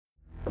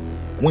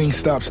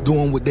Wingstop's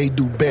doing what they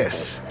do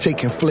best,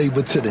 taking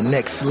flavor to the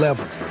next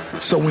level.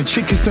 So when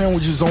chicken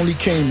sandwiches only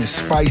came in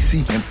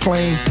spicy and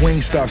plain,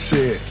 Wingstop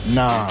said,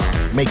 nah,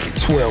 make it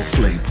 12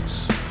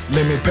 flavors.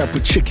 Lemon pepper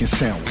chicken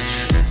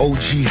sandwich,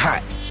 OG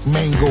hot,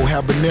 mango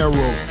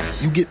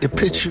habanero. You get the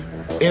picture?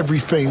 Every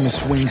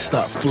famous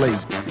Wingstop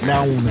flavor.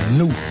 Now on a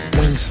new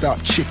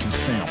Wingstop chicken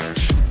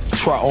sandwich.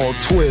 Try all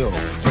 12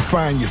 and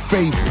find your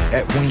favorite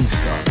at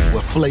Wingstop,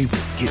 where flavor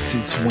gets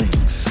its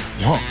wings.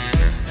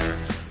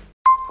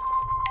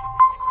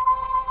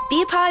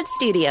 B-Pod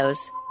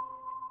Studios.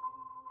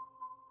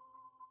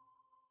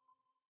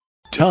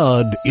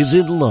 Todd is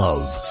in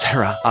love.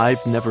 Sarah,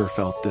 I've never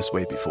felt this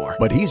way before.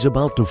 But he's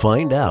about to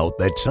find out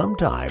that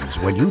sometimes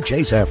when you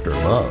chase after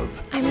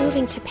love, I'm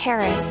moving to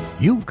Paris.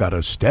 You've got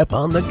to step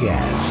on the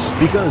gas.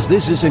 Because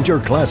this isn't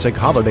your classic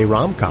holiday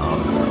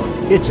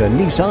rom-com. It's a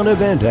Nissan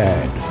event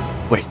ad.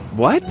 Wait,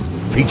 what?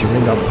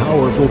 Featuring a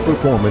powerful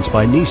performance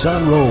by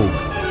Nissan Rogue.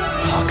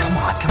 Oh, come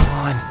on.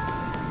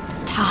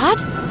 Todd?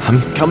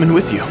 I'm coming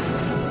with you.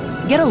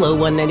 Get a low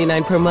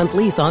 $199 per month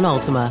lease on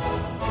Altima.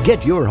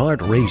 Get your heart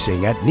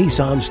racing at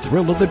Nissan's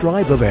Thrill of the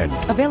Drive event.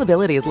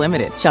 Availability is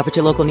limited. Shop at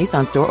your local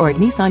Nissan store or at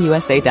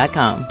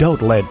nissanusa.com.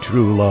 Don't let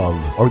true love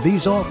or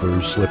these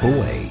offers slip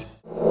away.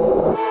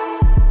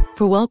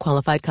 For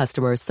well-qualified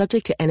customers,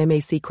 subject to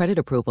NMAC credit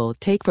approval,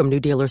 take from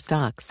new dealer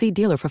stock. See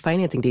dealer for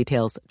financing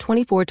details.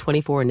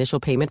 24/24 initial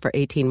payment for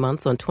 18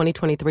 months on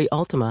 2023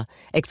 Altima.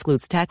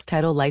 Excludes tax,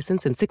 title,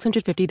 license, and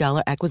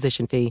 $650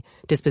 acquisition fee.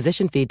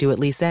 Disposition fee due at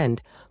lease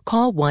end.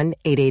 Call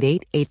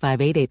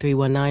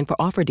 1-888-858-8319 for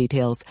offer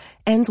details.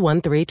 Ends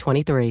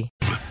 1/3/23.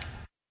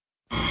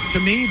 To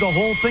me, the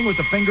whole thing with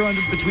the finger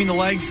under between the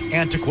legs,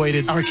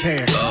 antiquated,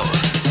 archaic. Oh,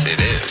 it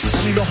is.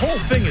 I mean, the whole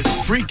thing is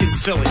freaking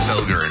silly.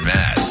 Felger and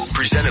Mazz,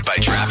 presented by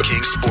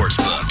DraftKings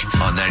Sportsbook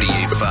on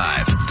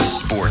 98.5, the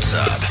Sports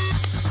Hub.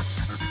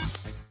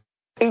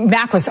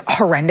 Mac was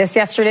horrendous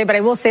yesterday, but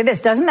I will say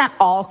this, doesn't that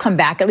all come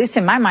back, at least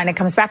in my mind, it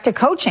comes back to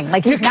coaching.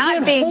 Like, he's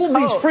not being hold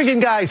these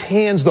freaking guys'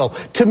 hands, though.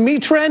 To me,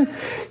 Trent,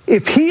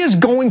 if he is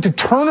going to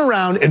turn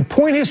around and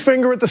point his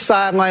finger at the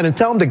sideline and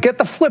tell him to get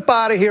the flip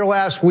out of here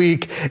last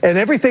week and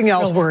everything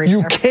else,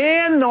 you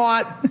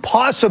cannot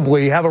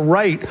possibly have a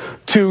right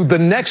to the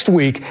next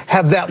week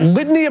have that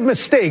litany of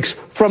mistakes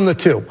from the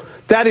two.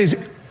 That is...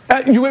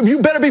 You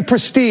better be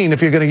pristine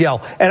if you're going to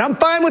yell. And I'm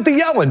fine with the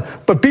yelling,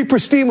 but be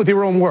pristine with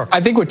your own work.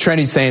 I think what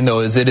Trenny's saying, though,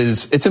 is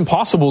it's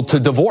impossible to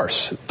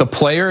divorce the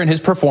player and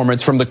his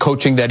performance from the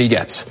coaching that he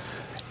gets.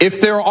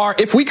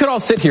 If we could all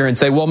sit here and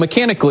say, well,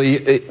 mechanically,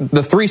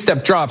 the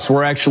 3-step drops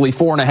were actually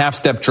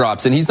 4.5-step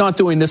drops, and he's not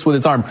doing this with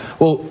his arm.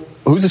 Well,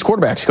 who's his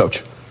quarterback's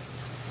coach?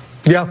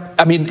 Yeah.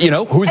 I mean,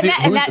 who's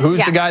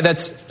the guy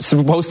that's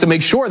supposed to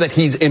make sure that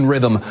he's in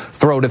rhythm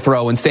throw to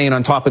throw and staying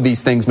on top of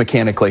these things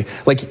mechanically?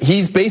 Like,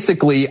 he's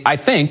basically, I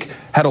think,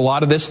 had a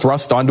lot of this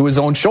thrust onto his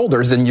own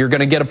shoulders, and you're going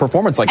to get a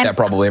performance like that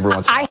probably every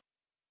once in a while.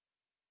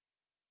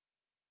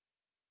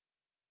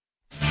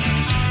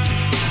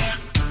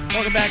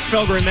 Welcome back,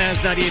 Felger and Mazz,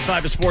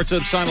 98.5 Sports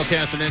Hub,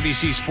 simulcast on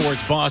NBC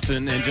Sports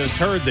Boston. And just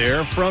heard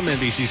there from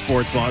NBC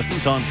Sports Boston,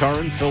 Tom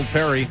Curran, Phil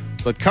Perry.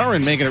 But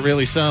Curran making it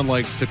really sound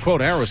like, to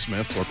quote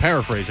Aerosmith, or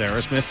paraphrase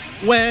Aerosmith,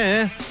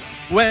 where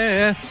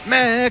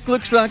Mac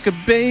looks like a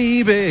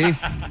baby.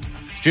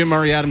 It's Jim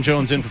Murray, Adam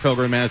Jones in for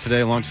Felger and Mazz today,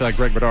 alongside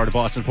Greg Bedard of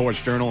Boston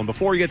Sports Journal. And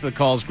before we get to the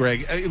calls,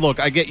 Greg, look,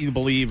 I get you to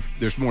believe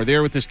there's more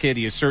there with this kid.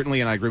 He is certainly,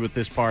 and I agree with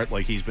this part,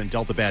 like, he's been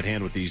dealt a bad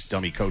hand with these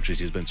dummy coaches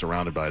he's been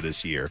surrounded by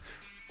this year.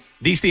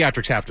 These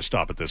theatrics have to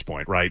stop at this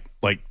point, right?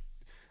 Like,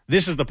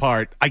 this is the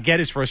part. I get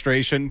his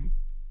frustration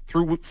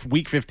through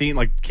week 15.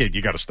 Like, kid,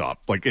 you got to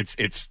stop. Like,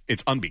 it's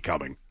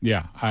unbecoming.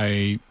 Yeah,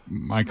 I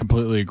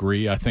completely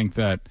agree. I think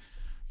that,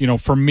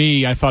 for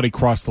me, I thought he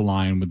crossed the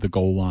line with the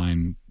goal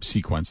line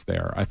sequence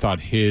there. I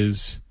thought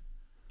his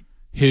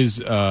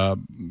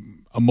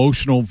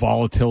emotional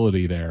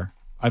volatility there,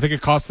 I think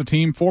it cost the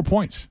team 4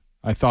 points.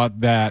 I thought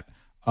that,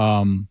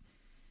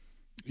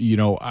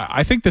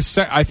 I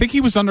think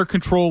he was under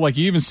control. Like,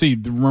 you even see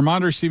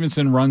Ramondre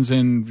Stevenson runs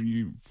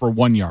in for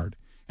 1 yard,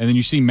 and then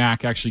you see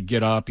Mac actually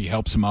get up. He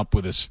helps him up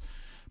with his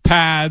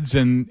pads,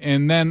 and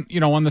then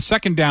on the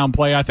second down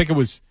play, I think it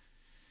was,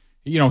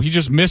 he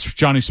just missed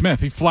Johnny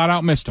Smith. He flat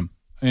out missed him,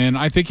 and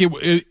I think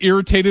it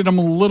irritated him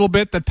a little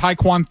bit that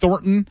Tyquan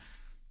Thornton.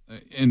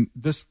 And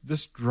this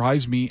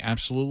drives me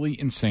absolutely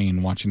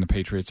insane watching the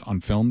Patriots on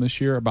film this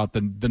year about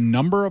the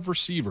number of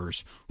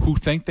receivers who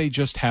think they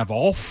just have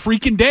all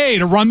freaking day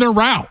to run their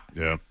route.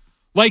 Yeah.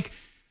 Like,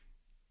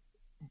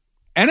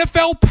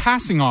 NFL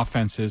passing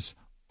offenses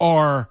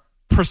are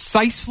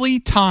precisely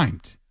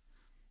timed.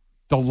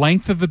 The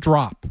length of the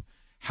drop,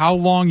 how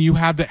long you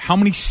have how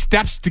many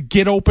steps to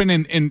get open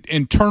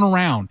and turn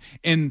around.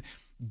 And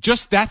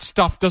just that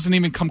stuff doesn't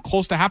even come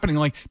close to happening.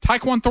 Like,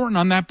 Tyquan Thornton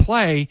on that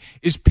play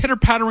is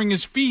pitter-pattering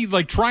his feet,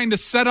 like trying to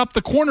set up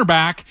the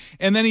cornerback,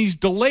 and then he's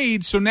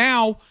delayed. So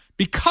now,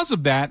 because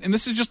of that, and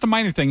this is just a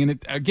minor thing, and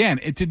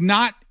it did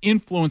not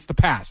influence the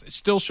pass. It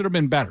still should have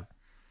been better.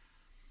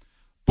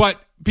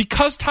 But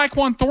because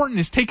Tyquan Thornton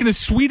is taking his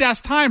sweet-ass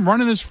time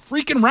running his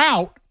freaking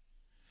route,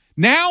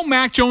 Now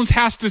Mac Jones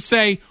has to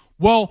say,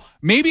 well,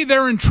 maybe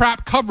they're in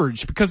trap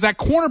coverage because that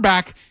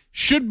cornerback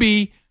should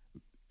be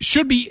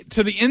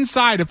to the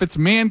inside if it's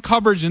man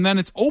coverage and then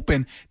it's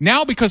open.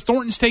 Now because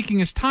Thornton's taking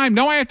his time,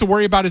 now I have to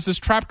worry about is this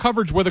trap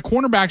coverage where the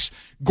cornerback's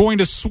going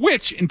to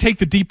switch and take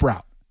the deep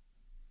route.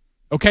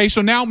 Okay,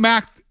 so now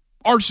Mac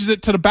arches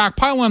it to the back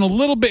pylon a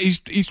little bit.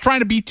 He's trying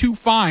to be too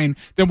fine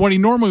than what he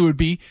normally would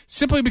be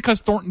simply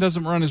because Thornton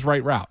doesn't run his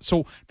right route.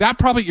 So that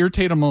probably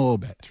irritated him a little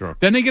bit. Sure.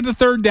 Then they get the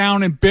third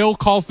down and Bill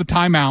calls the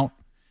timeout.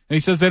 And he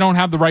says they don't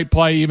have the right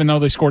play, even though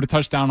they scored a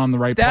touchdown on the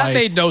right play. That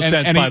made no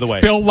sense, by the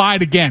way. Bill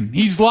lied again.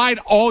 He's lied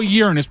all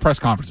year in his press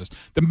conferences.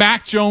 The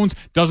Mac Jones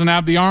doesn't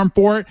have the arm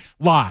for it.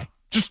 Lie.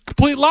 Just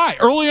complete lie.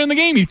 Earlier in the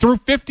game, he threw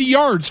 50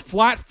 yards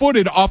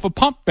flat-footed off a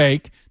pump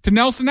fake to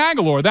Nelson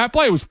Aguilar. That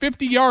play was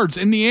 50 yards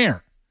in the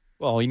air.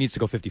 Well, he needs to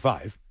go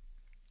 55.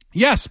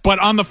 Yes, but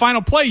on the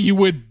final play, you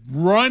would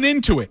run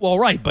into it. Well,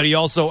 right, but he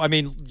also,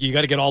 you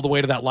got to get all the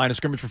way to that line of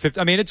scrimmage for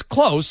 50. It's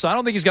close. I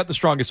don't think he's got the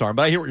strongest arm,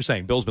 but I hear what you're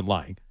saying. Bill's been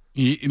lying.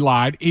 He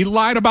lied. He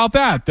lied about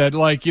that.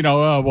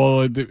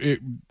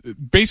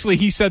 Basically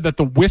he said that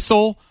the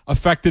whistle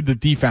affected the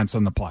defense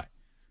on the play.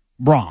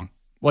 Wrong.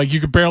 Like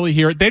you could barely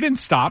hear it. They didn't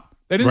stop.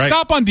 They didn't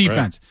stop on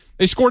defense. Right.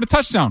 They scored a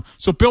touchdown.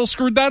 So Bill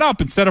screwed that up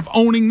instead of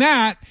owning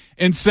that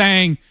and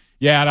saying,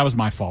 yeah, that was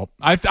my fault.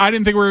 I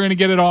didn't think we were going to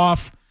get it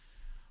off.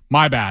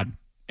 My bad.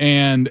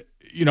 And,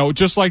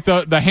 just like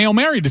the Hail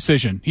Mary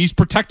decision, he's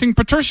protecting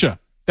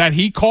Patricia, that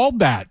he called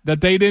that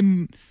they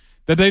didn't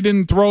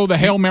throw the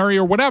Hail Mary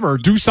or whatever,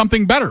 do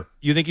something better.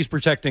 You think he's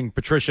protecting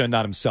Patricia and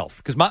not himself?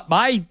 Because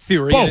my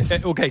theory... Both.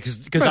 Okay,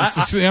 because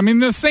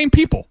the same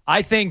people.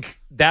 I think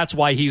that's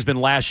why he's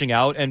been lashing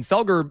out. And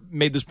Felger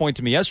made this point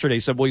to me yesterday. He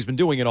said, well, he's been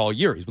doing it all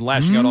year. He's been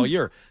lashing out all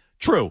year.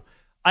 True.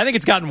 I think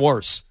it's gotten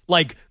worse.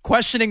 Like,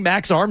 questioning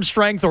Mac's arm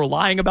strength or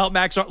lying about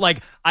Mac's arm...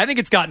 I think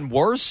it's gotten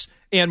worse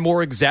and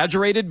more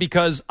exaggerated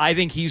because I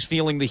think he's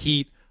feeling the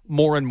heat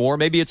more and more.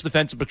 Maybe it's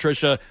defense of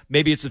Patricia.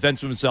 Maybe it's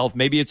defense of himself.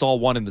 Maybe it's all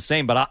one and the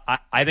same. But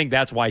I think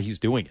that's why he's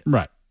doing it.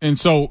 Right. And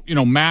so,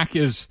 Mac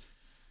is...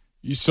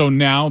 So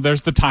now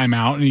there's the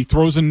timeout, and he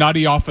throws a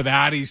nutty off of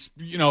that.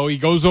 He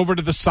goes over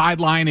to the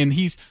sideline, and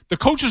the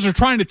coaches are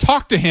trying to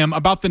talk to him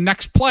about the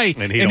next play,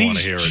 and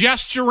he's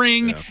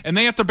gesturing, and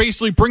they have to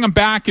basically bring him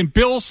back, and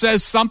Bill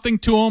says something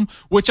to him,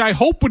 which I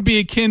hope would be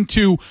akin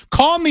to,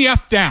 calm the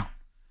F down.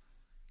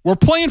 We're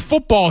playing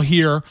football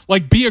here,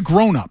 be a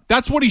grown-up.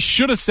 That's what he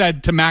should have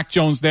said to Mac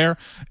Jones there.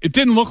 It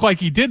didn't look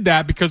like he did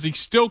that because he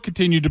still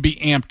continued to be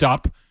amped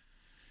up.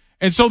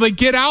 And so they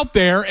get out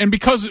there, and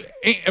because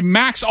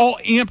Mac's all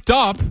amped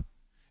up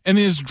and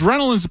his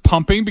adrenaline's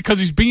pumping because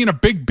he's being a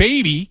big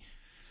baby,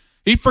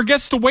 he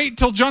forgets to wait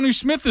until Jonnu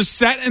Smith is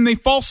set, and they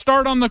false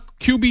start on the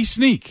QB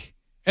sneak.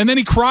 And then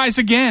he cries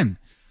again.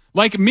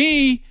 Like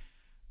me,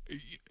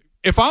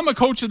 if I'm a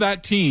coach of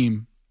that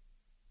team,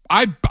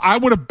 I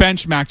would have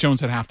benched Mac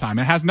Jones at halftime.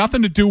 It has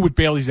nothing to do with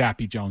Bailey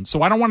Zappi Jones.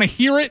 So I don't want to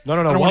hear it. No.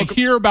 I don't want to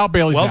hear about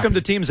Bailey Zappi. Welcome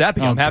to Team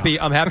Zappi. I'm happy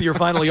you're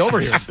finally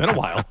over here. It's been a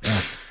while.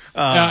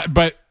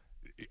 But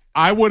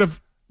I would have,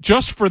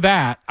 just for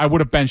that, I would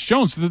have benched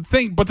Jones.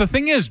 But the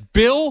thing is,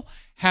 Bill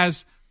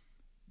has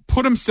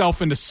put himself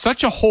into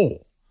such a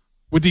hole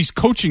with these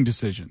coaching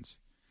decisions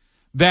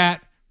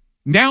that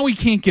now he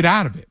can't get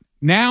out of it.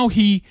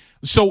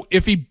 So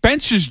if he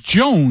benches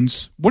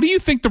Jones, what do you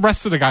think the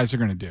rest of the guys are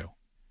going to do?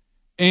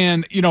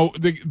 And,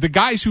 the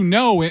guys who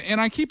know, and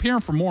I keep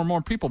hearing from more and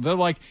more people, they're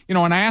like, and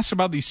I ask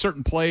about these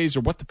certain plays or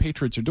what the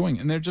Patriots are doing,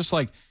 and they're just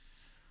like,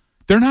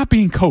 they're not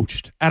being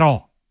coached at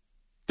all.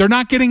 They're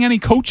not getting any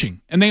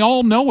coaching, and they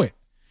all know it.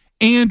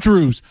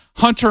 Andrews,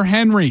 Hunter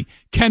Henry,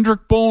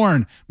 Kendrick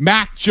Bourne,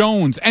 Mac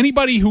Jones,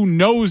 anybody who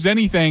knows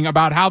anything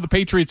about how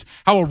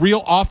a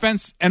real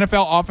offense,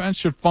 NFL offense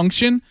should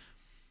function,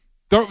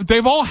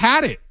 they've all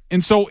had it.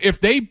 And so if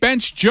they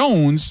bench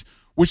Jones,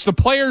 which the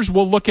players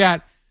will look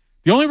at,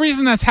 the only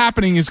reason that's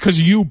happening is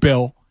because you,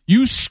 Bill.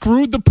 You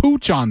screwed the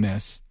pooch on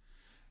this.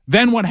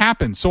 Then what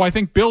happens? So I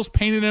think Bill's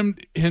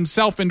painted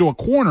himself into a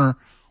corner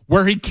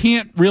where he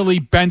can't really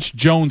bench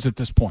Jones at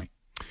this point.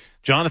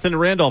 Jonathan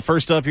Randolph,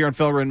 first up here on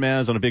Felger and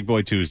Maz on a Big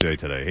Boy Tuesday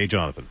today. Hey,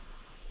 Jonathan.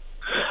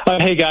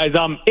 Hey, guys.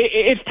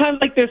 It's times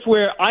like this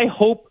where I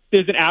hope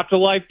there's an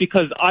afterlife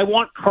because I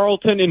want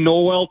Carlton and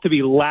Norwell to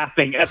be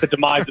laughing at the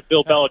demise of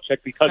Bill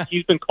Belichick because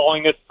he's been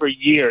calling us for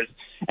years.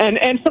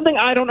 And something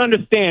I don't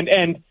understand,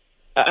 and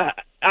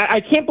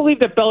I can't believe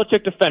that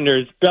Belichick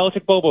defenders,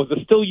 Belichick Bobos,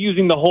 are still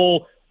using the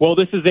whole, well,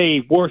 this is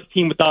a worse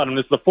team without him.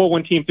 This is a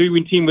 4-win team,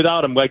 3-win team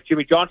without him, like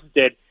Jimmy Johnson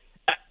did.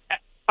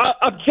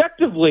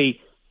 Objectively,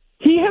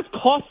 he has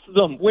cost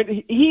them.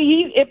 When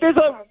if there's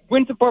a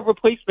wins above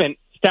replacement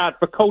stat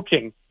for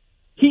coaching,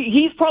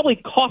 he's probably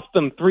cost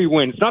them 3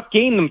 wins, not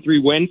gained them 3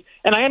 wins.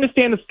 And I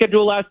understand the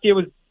schedule last year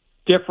was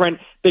different.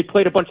 They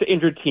played a bunch of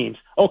injured teams.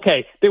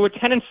 Okay, they were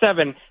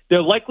 10-7.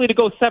 They're likely to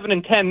go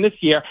 7-10 this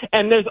year.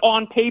 And there's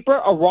on paper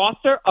a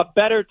roster, a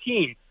better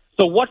team.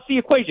 So what's the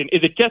equation?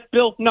 Is it just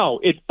Bill? No,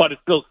 it's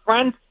Bill's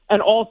friends,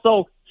 and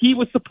also he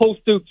was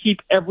supposed to keep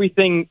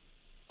everything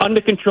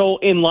under control,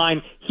 in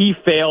line. He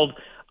failed.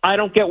 I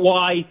don't get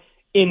why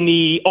in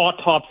the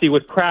autopsy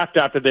with Kraft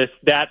after this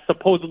that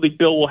supposedly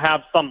Bill will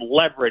have some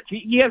leverage.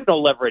 He has no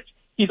leverage.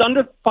 He's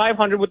under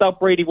 500 without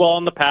Brady Wall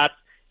on the Pats.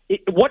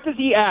 What does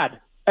he add?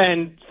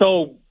 And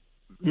so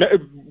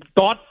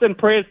thoughts and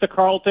prayers to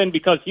Carlton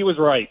because he was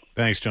right.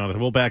 Thanks, Jonathan.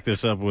 We'll back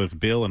this up with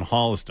Bill and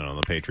Holliston on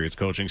the Patriots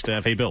coaching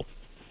staff. Hey, Bill.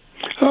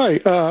 Hi.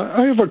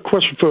 I have a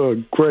question for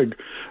Greg.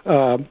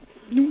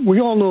 We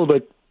all know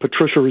that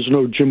Patricia is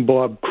no Jim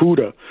Bob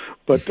Cooter,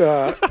 but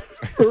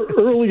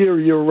earlier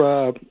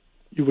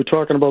you were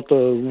talking about the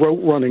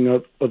route running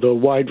of the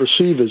wide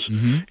receivers,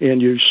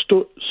 and you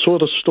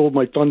sort of stole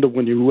my thunder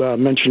when you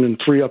mentioned in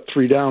 3 Up,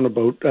 3 Down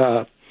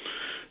about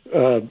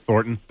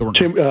Thornton.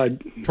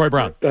 Troy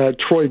Brown.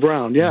 Troy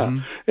Brown, yeah.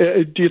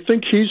 Do you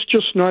think he's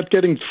just not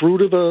getting through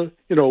to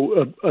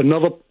the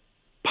another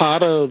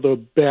part of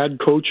the bad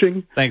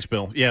coaching? Thanks,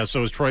 Bill. Yeah,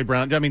 so is Troy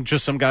Brown. I mean,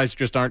 just some guys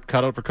just aren't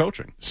cut out for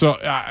coaching. So,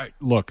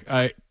 look,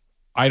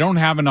 I don't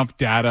have enough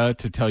data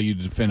to tell you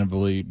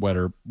definitively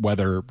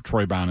whether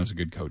Troy Brown is a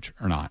good coach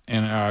or not.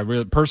 And I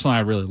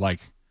really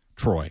like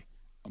Troy.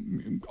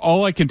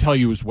 All I can tell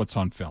you is what's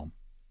on film.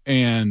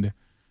 And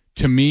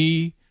to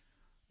me,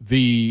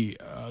 the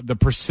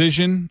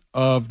precision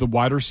of the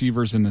wide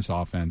receivers in this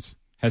offense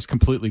has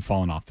completely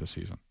fallen off this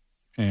season.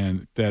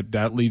 And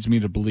that leads me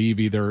to believe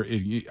either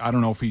I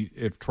don't know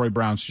if Troy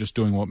Brown's just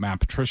doing what Matt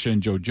Patricia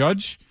and Joe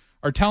Judge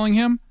are telling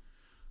him,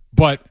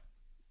 but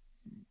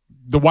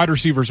the wide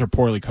receivers are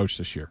poorly coached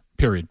this year.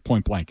 Period.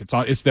 Point blank.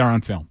 It's there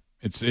on film.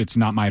 It's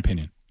not my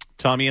opinion.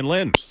 Tommy and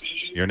Lynn,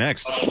 you're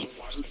next.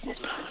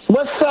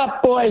 What's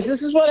up, boys? This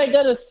is what I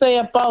got to say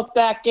about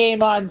that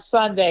game on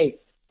Sunday.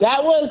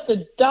 That was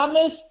the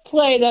dumbest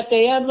play that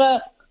they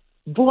ever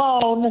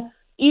blown.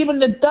 Even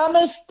the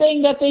dumbest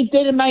thing that they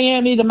did in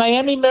Miami, the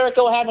Miami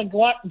Miracle having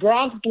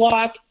Gronk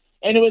block,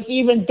 and it was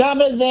even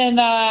dumber than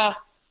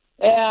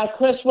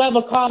Chris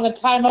Webber calling a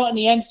timeout in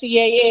the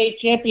NCAA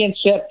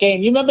championship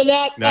game. You remember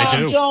that? I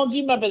do. Jones,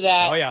 you remember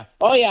that? Oh, yeah.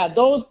 Oh, yeah.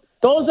 Those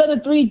are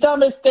the 3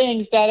 dumbest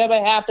things that ever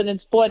happened in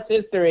sports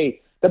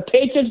history. The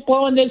Patriots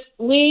blowing this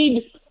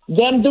lead,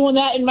 them doing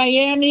that in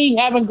Miami,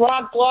 having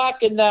Gronk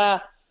block, and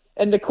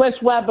the Chris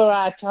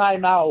Webber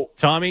timeout.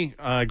 Tommy,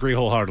 I agree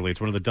wholeheartedly.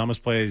 It's one of the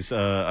dumbest plays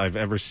I've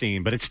ever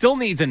seen, but it still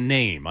needs a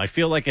name. I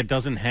feel like it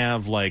doesn't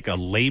have like a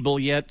label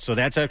yet, so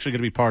that's actually going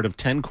to be part of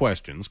 10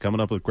 questions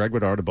coming up with Greg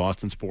Bedard of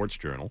Boston Sports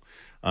Journal.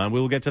 We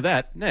will get to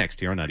that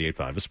next here on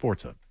 98.5 The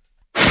Sports Hub.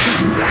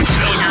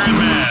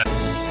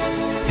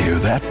 Hear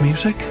that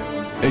music?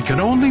 It can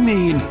only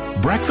mean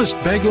breakfast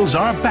bagels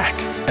are back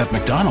at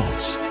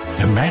McDonald's.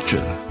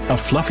 Imagine a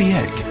fluffy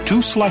egg,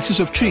 2 slices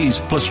of cheese,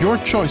 plus your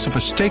choice of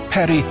a steak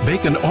patty,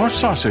 bacon, or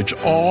sausage,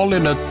 all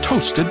in a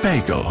toasted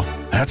bagel.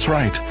 That's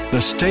right, the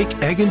steak,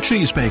 egg, and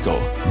cheese bagel,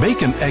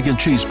 bacon, egg, and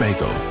cheese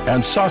bagel,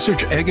 and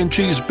sausage, egg, and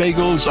cheese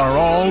bagels are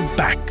all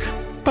back,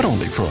 but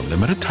only for a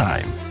limited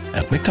time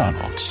at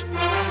McDonald's.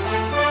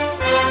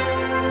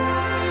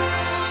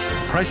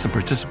 Price and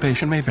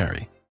participation may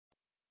vary.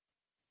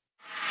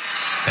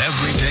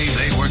 Every day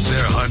they work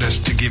their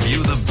hardest to give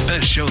you the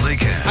best show they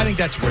can. I think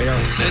that's rare.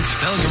 It's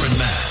Felger and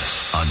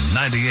Mass on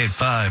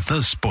 98.5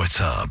 The Sports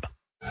Hub.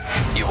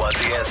 You want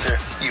the answer?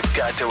 You've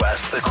got to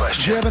ask the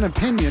question. Do you have an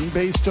opinion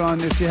based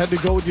on if you had to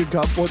go with your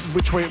gut,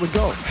 which way it would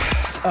go?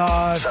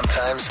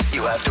 Sometimes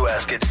you have to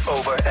ask it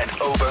over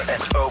and over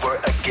and over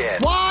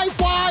again. Why?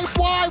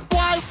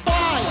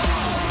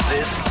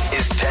 This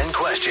is 10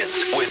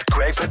 Questions with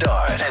Greg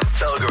Bedard and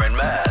Felger and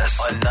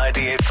Mass on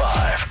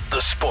 98.5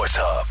 The Sports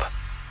Hub.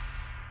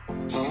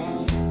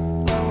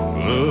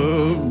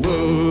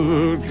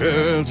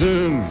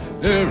 Captain,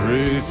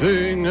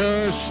 everything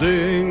I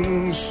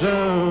sing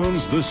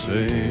sounds the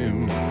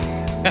same.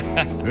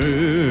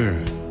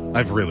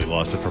 I've really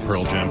lost it for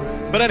Pearl Jam.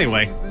 But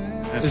anyway.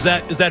 Is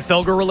that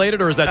Felger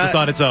related, or is that just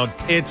on its own?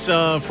 It's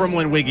from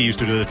when Wiggy used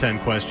to do the 10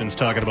 questions,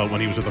 talking about when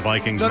he was with the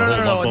Vikings.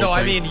 No.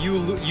 I mean,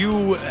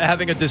 you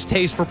having a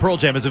distaste for Pearl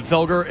Jam. Is it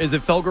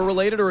Felger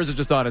related, or is it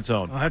just on its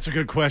own? Oh, that's a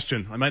good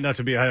question. I might not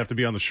to be. I have to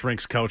be on the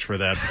shrink's couch for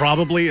that.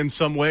 Probably in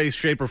some way,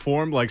 shape, or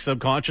form, like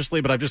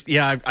subconsciously. But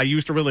I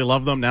used to really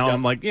love them. Now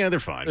I'm like, yeah, they're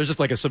fine. There's just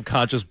like a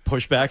subconscious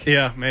pushback.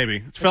 Yeah, maybe.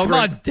 It's Felger. Come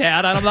on,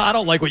 Dad. I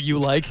don't like what you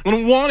like. I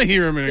don't want to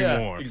hear him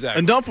anymore. Yeah, exactly.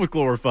 Enough with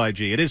Glorified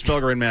G. It is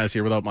Felger and Mass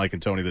here without Mike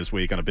and Tony this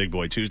week on a Big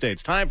Boy Tuesday.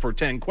 It's time for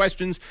 10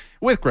 Questions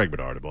with Greg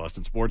Bedard of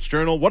Boston Sports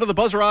Journal. What are the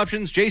buzzer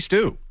options, Jay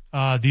Stu?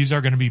 These are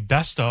going to be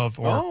best of,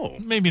 or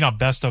maybe not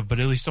best of, but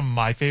at least some of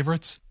my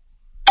favorites.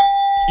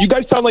 You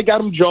guys sound like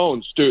Adam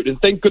Jones, dude, and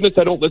thank goodness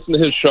I don't listen to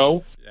his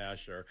show. Yeah,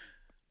 sure.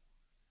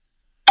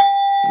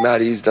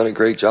 Matty's done a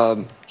great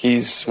job.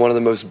 He's one of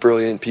the most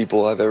brilliant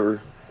people I've ever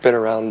been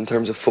around in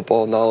terms of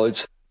football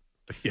knowledge.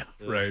 Yeah,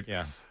 right.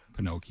 Yeah.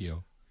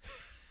 Pinocchio.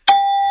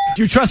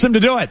 Do you trust him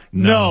to do it?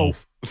 No.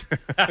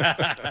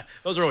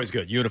 Those are always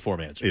good.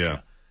 Uniform answers. Yeah.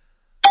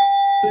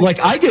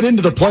 Like, I get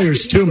into the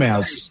players too,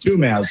 Maz.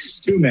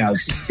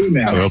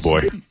 Oh,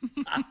 boy.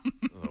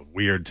 A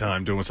weird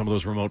time doing some of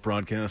those remote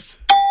broadcasts.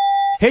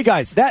 Hey,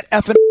 guys, that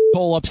effing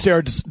hole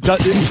upstairs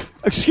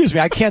excuse me,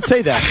 I can't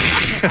say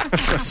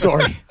that.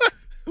 Sorry.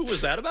 Who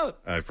was that about?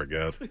 I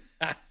forget.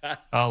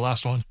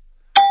 Last one.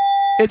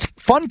 It's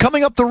fun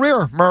coming up the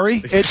rear,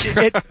 Murray.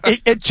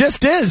 It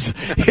just is.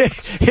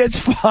 It's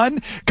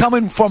fun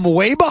coming from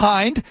way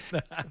behind.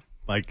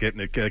 Like getting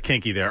it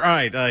kinky there. All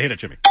right, hit it,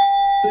 Jimmy.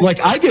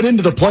 Like, I get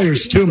into the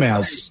players too,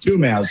 Maz.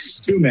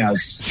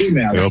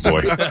 Oh,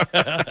 boy.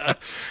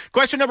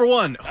 Question number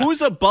 1.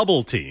 Who's a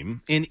bubble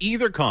team in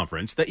either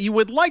conference that you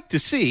would like to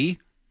see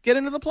get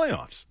into the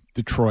playoffs?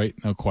 Detroit,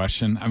 no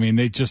question. I mean,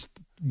 they just,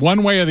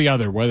 one way or the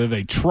other, whether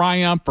they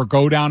triumph or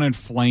go down in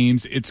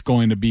flames, it's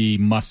going to be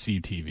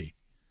must-see TV.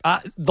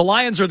 The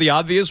Lions are the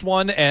obvious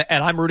one,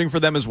 and I'm rooting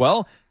for them as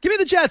well. Give me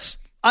the Jets.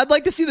 I'd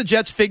like to see the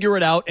Jets figure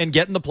it out and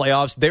get in the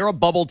playoffs. They're a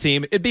bubble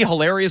team. It'd be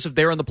hilarious if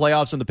they're in the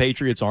playoffs and the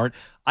Patriots aren't.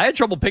 I had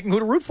trouble picking who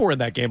to root for in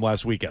that game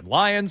last weekend.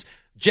 Lions,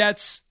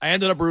 Jets. I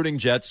ended up rooting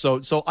Jets,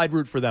 so I'd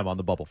root for them on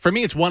the bubble. For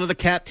me, it's one of the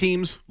cat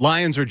teams,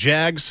 Lions or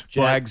Jags.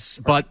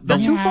 But they're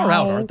too far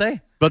out, aren't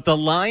they? But the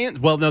Lions,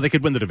 well, no, they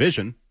could win the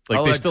division.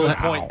 Like they still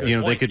have,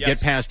 they could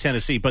get past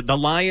Tennessee. But the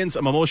Lions,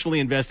 I'm emotionally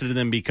invested in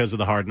them because of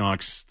the Hard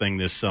Knocks thing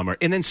this summer,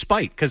 and then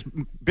spite. Because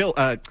Bill,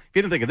 if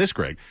you didn't think of this,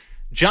 Greg,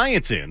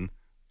 Giants in.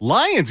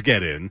 Lions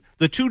get in.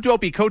 The 2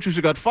 dopey coaches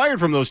who got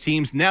fired from those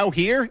teams now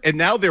here, and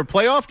now they're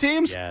playoff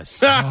teams?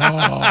 Yes.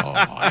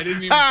 I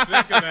didn't even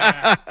think of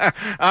that.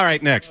 All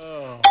right, next.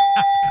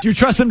 Do you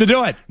trust him to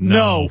do it?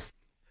 No.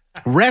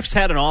 Refs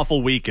had an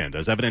awful weekend,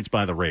 as evidenced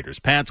by the Raiders.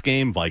 Pats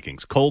game,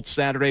 Vikings, Colts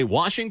Saturday,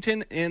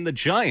 Washington, and the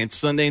Giants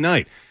Sunday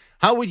night.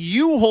 How would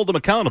you hold them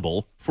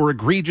accountable for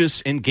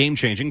egregious and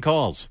game-changing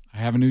calls? I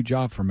have a new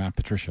job for Matt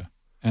Patricia,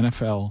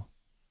 NFL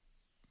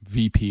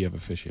VP of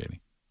officiating.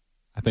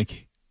 I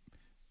think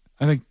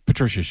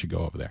Patricia should go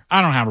over there.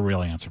 I don't have a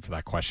real answer for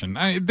that question.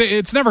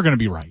 It's never going to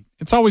be right.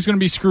 It's always going to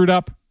be screwed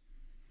up.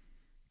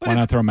 Why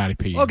not throw Matty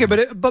P? Okay,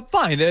 but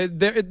fine.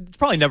 It's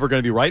probably never going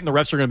to be right, and the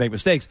refs are going to make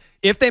mistakes.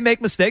 If they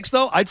make mistakes,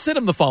 though, I'd sit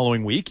them the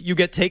following week. You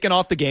get taken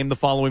off the game the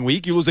following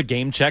week. You lose a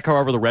game check,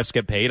 however the refs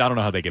get paid. I don't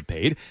know how they get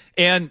paid.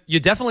 And you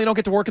definitely don't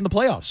get to work in the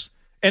playoffs.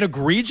 An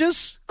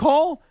egregious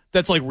call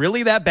that's like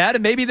really that bad,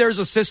 and maybe there's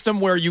a system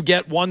where you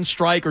get 1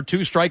 strike or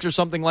 2 strikes or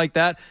something like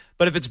that.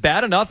 But if it's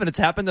bad enough and it's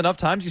happened enough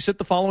times, you sit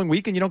the following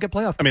week and you don't get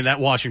playoff. I mean,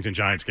 that Washington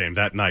Giants game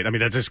that night, I mean,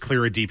 that's as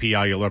clear a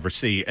DPI you'll ever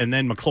see. And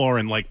then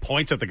McLaurin,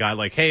 points at the guy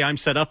like, hey, I'm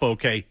set up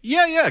okay.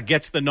 Yeah,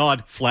 gets the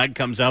nod. Flag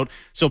comes out.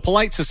 So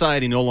polite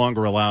society no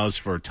longer allows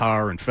for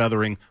tar and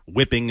feathering,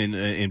 whipping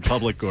in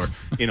public or,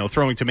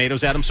 throwing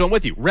tomatoes at him. So I'm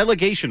with you.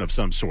 Relegation of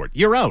some sort.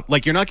 You're out.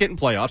 You're not getting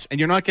playoffs and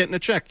you're not getting a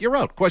check. You're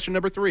out. Question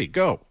number 3.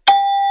 Go.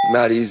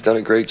 Matty's done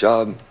a great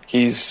job.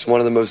 He's one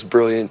of the most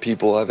brilliant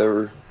people I've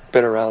ever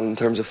been around in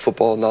terms of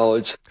football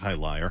knowledge. Hi,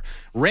 liar.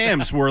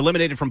 Rams were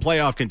eliminated from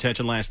playoff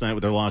contention last night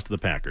with their loss to the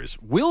Packers.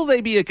 Will they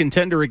be a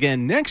contender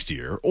again next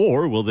year,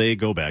 or will they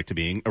go back to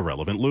being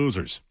irrelevant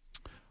losers?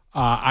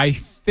 I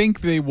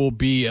think they will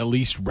be at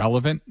least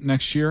relevant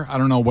next year. I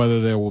don't know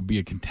whether there will be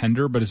a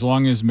contender, but as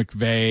long as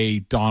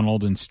McVay,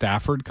 Donald, and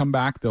Stafford come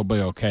back, they'll be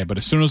okay. But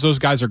as soon as those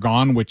guys are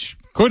gone, which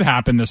could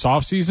happen this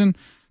offseason,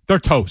 they're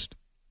toast.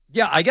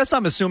 Yeah, I guess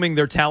I'm assuming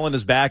their talent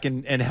is back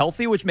and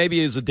healthy, which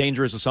maybe is a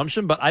dangerous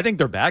assumption, but I think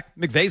they're back.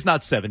 McVay's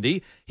not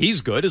 70.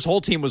 He's good. His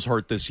whole team was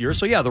hurt this year.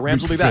 So, yeah, the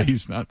Rams will be back.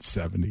 He's not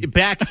 70.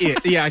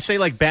 Yeah, I say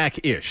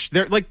back-ish.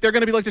 They're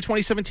going to be like the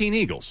 2017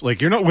 Eagles.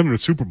 You're not winning a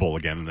Super Bowl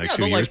again in the next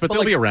few years, but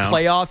they'll be around.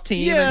 Playoff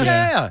team. Yeah.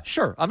 Yeah,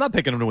 sure. I'm not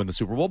picking them to win the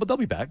Super Bowl, but they'll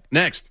be back.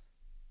 Next.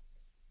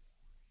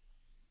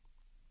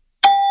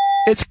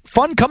 It's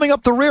fun coming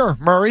up the rear,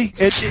 Murray.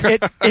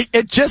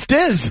 It just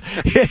is.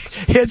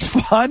 It's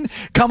fun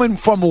coming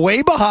from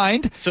way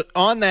behind. So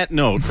on that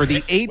note, for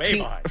the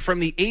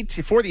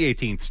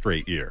 18th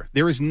straight year,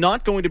 there is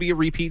not going to be a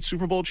repeat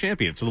Super Bowl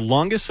champion. It's the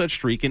longest such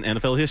streak in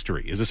NFL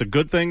history. Is this a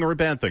good thing or a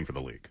bad thing for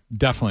the league?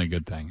 Definitely a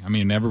good thing. I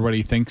mean,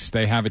 everybody thinks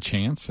they have a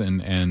chance,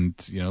 and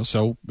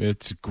so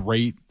it's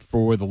great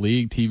for the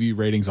league, TV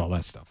ratings, all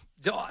that stuff.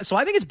 So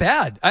I think it's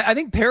bad. I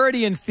think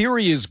parity in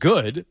theory is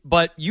good,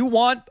 but you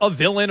want a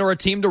villain or a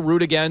team to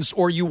root against,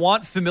 or you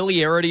want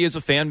familiarity as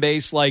a fan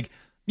base. The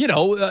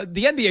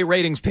NBA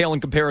ratings pale in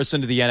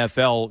comparison to the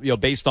NFL,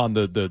 based on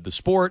the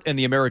sport and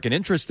the American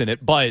interest in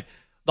it. But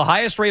the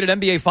highest rated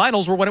NBA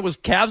finals were when it was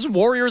Cavs and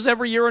Warriors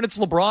every year, and it's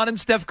LeBron and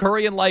Steph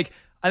Curry. And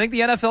I think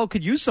the NFL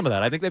could use some of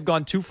that. I think they've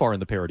gone too far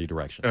in the parody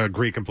direction.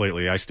 Agree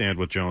completely. I stand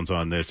with Jones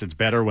on this. It's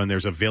better when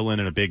there's a villain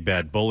and a big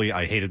bad bully.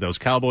 I hated those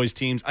Cowboys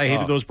teams. I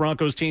hated those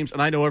Broncos teams. And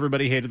I know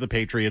everybody hated the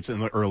Patriots in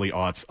the early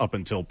aughts up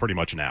until pretty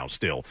much now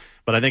still.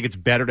 But I think it's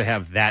better to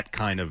have that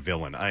kind of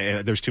villain.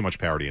 There's too much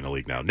parody in the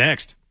league now.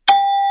 Next.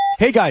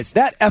 Hey, guys,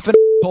 that effing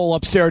hole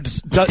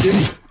upstairs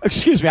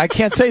excuse me, I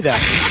can't say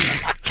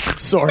that.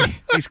 Sorry.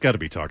 He's got to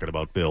be talking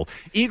about Bill.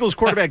 Eagles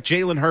quarterback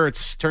Jalen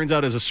Hurts turns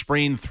out has a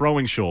sprained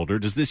throwing shoulder.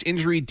 Does this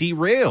injury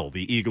derail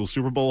the Eagles'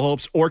 Super Bowl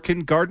hopes, or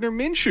can Gardner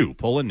Minshew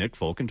pull a Nick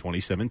Folk in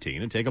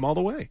 2017 and take them all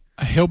the way?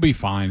 He'll be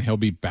fine. He'll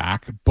be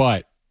back.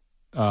 But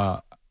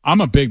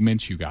I'm a big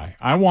Minshew guy.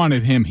 I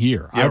wanted him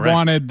here. Yeah, I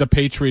wanted the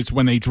Patriots,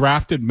 when they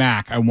drafted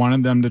Mac, I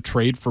wanted them to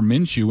trade for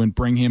Minshew and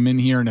bring him in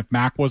here. And if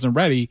Mac wasn't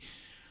ready,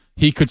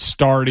 he could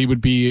start. He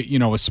would be,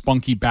 a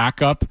spunky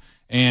backup.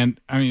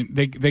 And, I mean,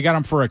 they got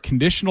him for a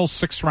conditional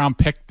 6th-round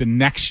pick the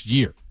next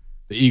year.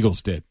 The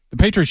Eagles did. The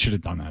Patriots should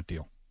have done that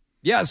deal.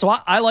 Yeah, so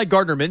I like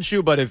Gardner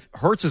Minshew, but if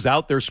Hurts is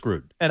out, they're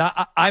screwed. And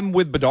I'm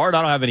with Bedard.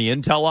 I don't have any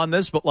intel on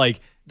this, but, like,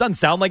 it doesn't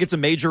sound like it's a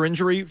major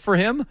injury for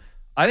him.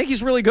 I think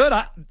he's really good.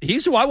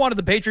 He's who I wanted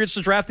the Patriots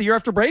to draft the year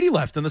after Brady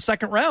left in the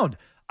 2nd round.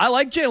 I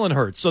like Jalen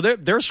Hurts, so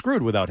they're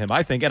screwed without him,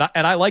 I think, and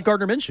I like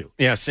Gardner Minshew.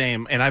 Yeah,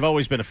 same. And I've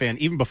always been a fan,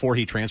 even before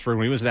he transferred,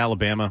 when he was at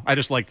Alabama. I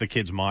just like the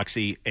kid's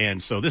moxie,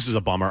 and so this is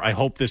a bummer. I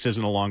hope this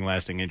isn't a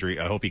long-lasting injury.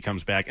 I hope he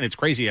comes back. And it's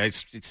crazy I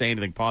say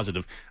anything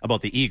positive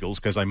about the Eagles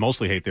because I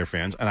mostly hate their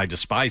fans, and I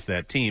despise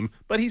that team,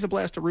 but he's a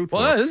blast to root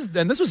for. Well,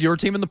 this was your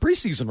team in the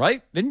preseason,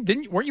 right?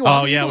 Weren't you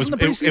on the Eagles in the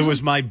preseason? It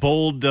was my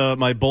bold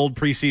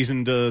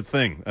preseason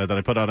thing that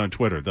I put out on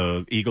Twitter.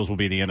 The Eagles will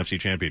be in the NFC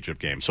Championship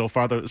game. So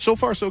far,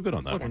 so good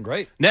on that looking one.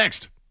 Great.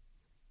 Next.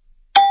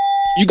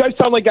 You guys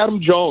sound like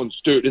Adam Jones,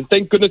 dude, and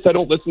thank goodness I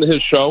don't listen to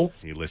his show.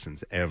 He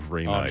listens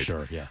every night. I'm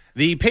sure, yeah.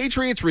 The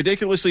Patriots'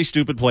 ridiculously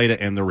stupid play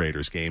to end the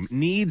Raiders game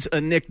needs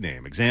a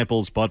nickname.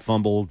 Examples, butt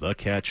fumble, the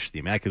catch, the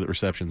immaculate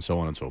reception, so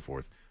on and so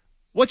forth.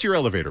 What's your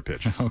elevator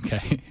pitch?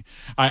 Okay.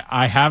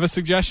 I have a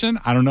suggestion.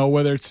 I don't know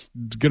whether it's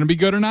going to be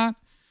good or not.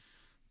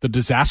 The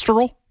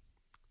Disasteral?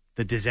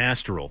 The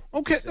Disasteral.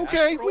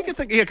 Okay. We can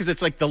think, because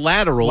it's like the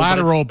lateral.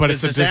 But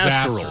it's a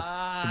Disasteral.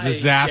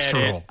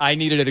 Disasteral. I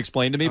needed it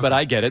explained to me, but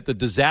I get it. The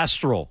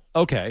Disasteral.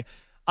 Okay.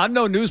 I'm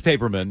no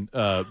newspaperman,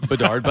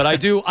 Bedard, but I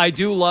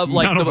do love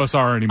like none of us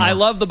are anymore. I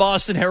love the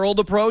Boston Herald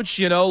approach,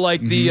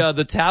 like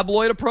the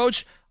tabloid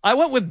approach. I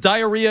went with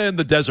diarrhea in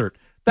the desert.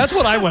 That's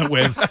what I went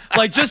with.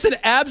 Like just an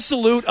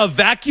absolute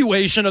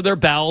evacuation of their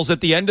bowels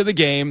at the end of the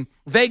game.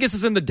 Vegas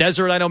is in the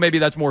desert. I know maybe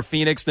that's more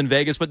Phoenix than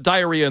Vegas, but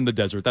diarrhea in the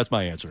desert. That's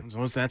my answer.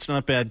 So that's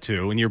not bad,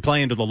 too. And you're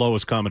playing to the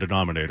lowest common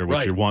denominator,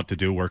 which you want to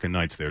do working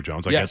nights there,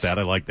 Jones. I get that.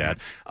 I like that.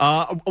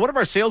 One of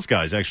our sales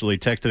guys actually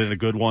texted in a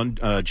good one,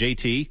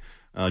 JT,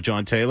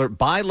 John Taylor.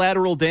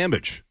 Bilateral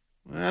damage.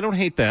 I don't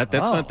hate that.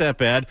 That's not that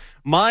bad.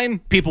 Mine,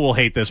 people will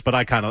hate this, but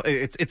I kind of,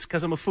 it's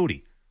because I'm a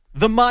foodie.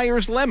 The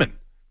Myers Lemon.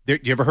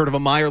 You ever heard of a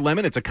Meyer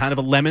lemon? It's a kind of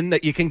a lemon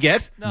that you can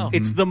get. No.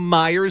 It's the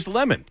Myers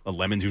lemon. A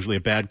lemon's usually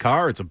a bad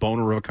car. It's a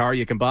boner of a car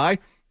you can buy.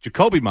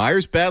 Jacoby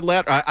Myers, bad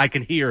lad. I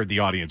can hear the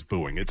audience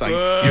booing. It's like,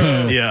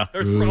 yeah.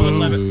 They're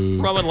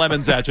throwing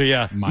lemons at you,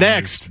 yeah. Myers,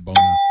 next. Boner.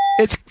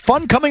 It's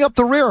fun coming up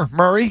the rear,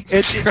 Murray.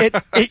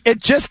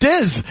 It just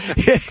is.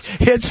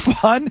 It's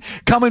fun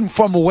coming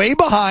from way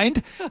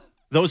behind.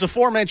 Those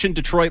aforementioned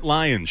Detroit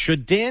Lions.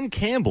 Should Dan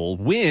Campbell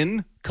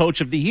win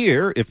Coach of the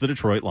Year if the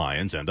Detroit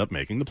Lions end up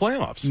making the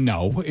playoffs?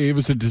 No, it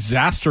was a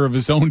disaster of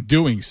his own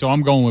doing, so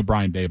I'm going with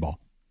Brian Daboll.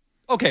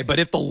 Okay, but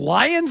if the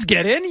Lions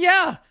get in,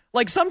 yeah.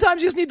 Like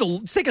sometimes you just need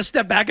to take a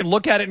step back and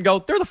look at it and go,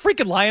 they're the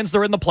freaking Lions.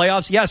 They're in the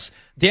playoffs. Yes,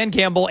 Dan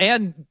Campbell.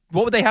 And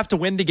what would they have to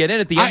win to get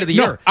in at the end of the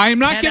year? I am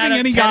not giving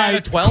any guy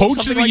 12,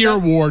 Coach of the Year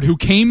award who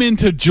came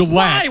into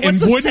Gillette and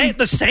wouldn't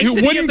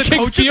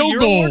kick field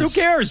goals. Who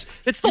cares?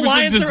 It's the It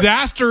Lions. was a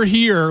disaster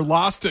here.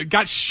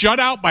 Got shut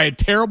out by a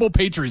terrible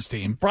Patriots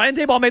team. Brian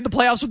Daboll made the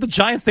playoffs with the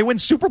Giants. They win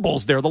Super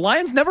Bowls there. The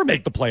Lions never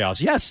make the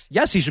playoffs.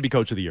 Yes, he should be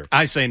Coach of the Year.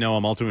 I say no.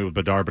 I'm ultimately with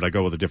Bedard, but I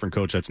go with a different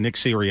coach. That's Nick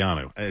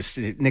Sirianni.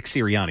 Nick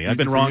Sirianni. I've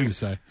been wrong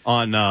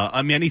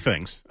on many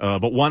things,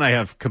 but one I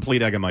have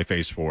complete egg on my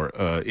face for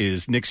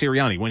is Nick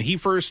Sirianni. When he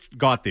first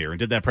got there and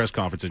did that press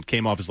conference and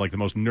came off as like the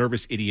most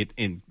nervous idiot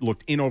and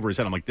looked in over his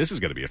head, I'm like, this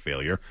is going to be a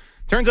failure.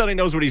 Turns out he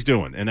knows what he's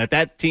doing. And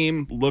that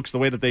team looks the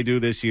way that they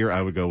do this year,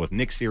 I would go with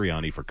Nick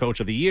Sirianni for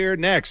Coach of the Year.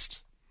 Next.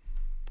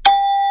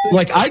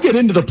 Like, I get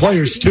into the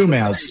players too,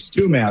 Maz.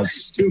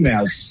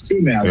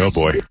 Oh,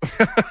 boy.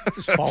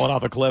 Just falling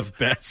off a cliff.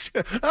 Best.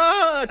 Take.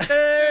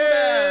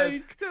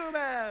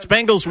 It's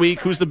Bengals week.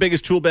 Who's the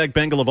biggest toolbag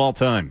Bengal of all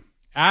time?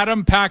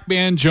 Adam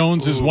Pac-Man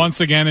Jones is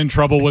once again in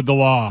trouble with the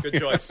law. Good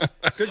choice.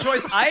 Good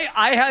choice.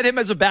 I had him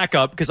as a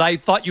backup because I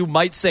thought you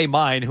might say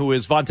mine, who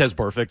is Vontaze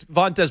Burfict.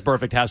 Vontaze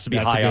Burfict has to be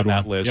high on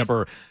that list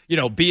for,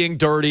 being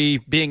dirty,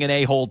 being an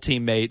a-hole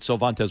teammate. So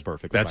Vontaze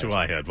Burfict. That's who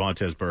I had.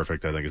 Vontaze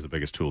Burfict, I think, is the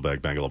biggest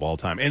toolbag Bengal of all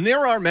time. And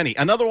there are many.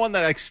 Another one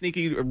that I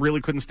sneaky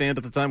really couldn't stand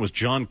at the time was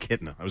John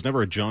Kitna. I was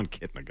never a John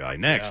Kitna guy.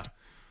 Next.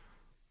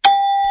 Yeah.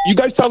 You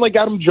guys sound like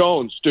Adam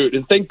Jones, dude,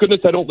 and thank goodness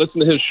I don't listen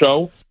to his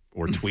show.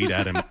 Or tweet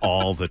at him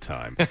all the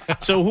time.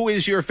 So who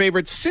is your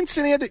favorite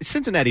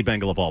Cincinnati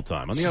Bengal of all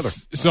time? On the other.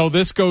 So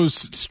this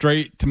goes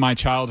straight to my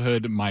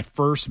childhood. My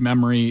first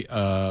memory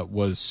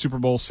was Super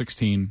Bowl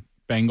 16,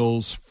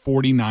 Bengals,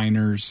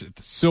 49ers, at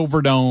the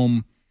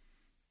Silverdome,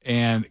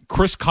 and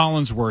Chris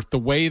Collinsworth, the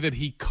way that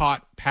he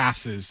caught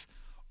passes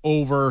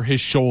over his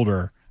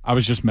shoulder, I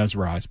was just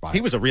mesmerized by it.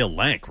 He was a real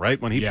lank,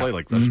 right? When he played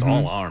like just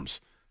all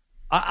arms.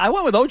 I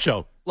went with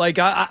Ocho. Like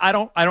I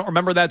don't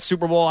remember that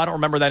Super Bowl. I don't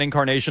remember that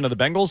incarnation of the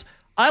Bengals.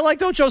 I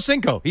liked Ocho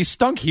Cinco. He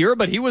stunk here,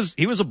 but he was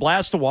a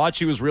blast to watch.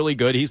 He was really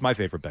good. He's my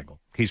favorite Bengal.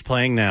 He's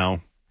playing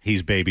now.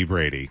 He's baby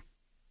Brady.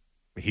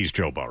 He's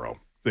Joe Burrow.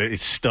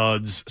 It's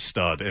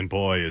stud, and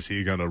boy, is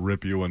he gonna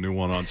rip you a new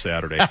one on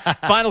Saturday.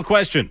 Final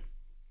question: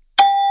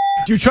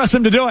 do you trust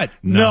him to do it?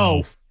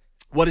 No.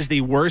 What is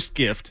the worst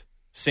gift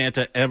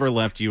Santa ever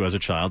left you as a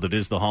child? It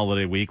is the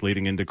holiday week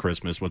leading into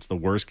Christmas. What's the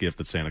worst gift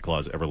that Santa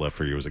Claus ever left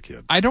for you as a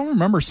kid? I don't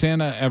remember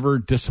Santa ever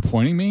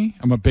disappointing me.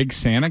 I'm a big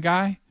Santa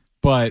guy,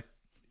 but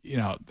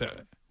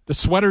the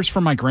sweaters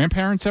from my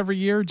grandparents every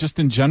year, just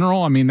in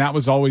general, I mean, that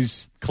was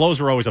always... Clothes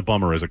were always a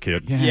bummer as a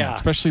kid. Yeah.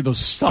 Especially those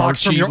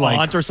socks from your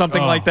aunt or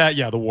something like that.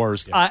 Yeah, the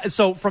worst. Yeah.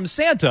 So from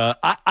Santa,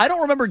 I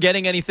don't remember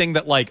getting anything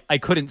that like I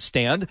couldn't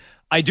stand.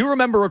 I do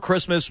remember a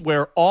Christmas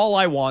where all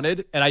I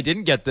wanted, and I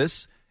didn't get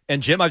this,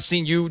 and Jim, I've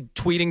seen you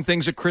tweeting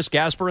things at Chris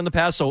Gasper in the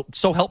past,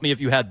 so help me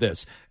if you had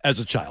this as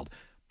a child.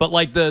 But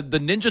like the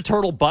Ninja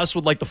Turtle bus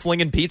with like the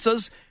flinging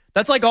pizzas,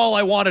 that's like all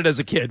I wanted as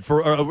a kid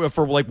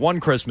for like one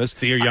Christmas.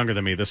 See, you're younger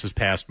than me. This is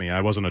past me.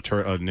 I wasn't a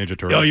Ninja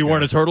Turtle. Oh, you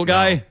weren't a turtle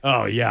guy?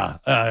 No. Oh, yeah.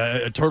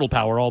 Turtle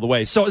power all the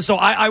way. So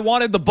I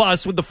wanted the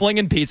bus with the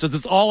flinging pizzas.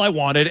 That's all I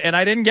wanted, and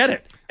I didn't get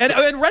it. And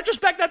in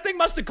retrospect, that thing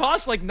must have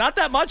cost like not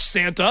that much,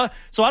 Santa.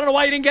 So I don't know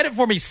why you didn't get it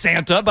for me,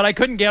 Santa, but I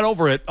couldn't get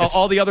over it.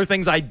 All the other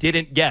things I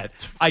didn't get,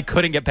 I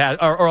couldn't get past,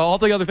 or all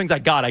the other things I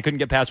got, I couldn't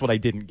get past what I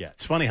didn't get.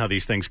 It's funny how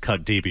these things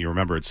cut deep and you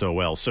remember it so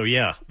well. So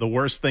yeah, the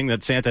worst thing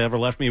that Santa ever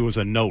left me was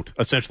a note,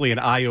 essentially an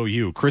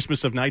IOU.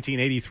 Christmas of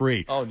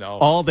 1983. Oh, no.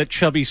 All that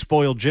chubby,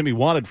 spoiled Jimmy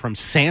wanted from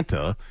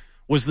Santa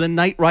was the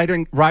Knight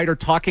Rider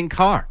talking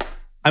car.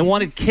 I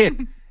wanted Kit.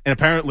 And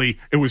apparently,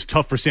 it was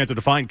tough for Santa to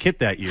find Kit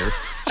that year.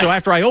 So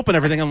after I open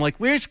everything, I'm like,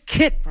 where's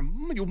Kit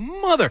from your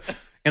mother?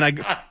 And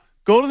I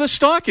go to the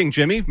stocking,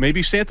 Jimmy.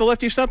 Maybe Santa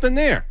left you something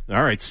there.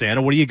 All right,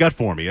 Santa, what do you got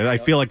for me? I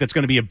feel like that's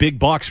going to be a big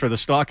box for the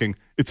stocking.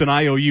 It's an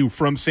IOU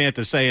from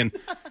Santa saying,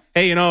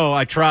 hey,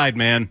 I tried,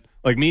 man.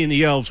 Like me and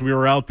the elves, we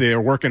were out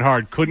there working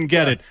hard. Couldn't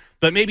get it.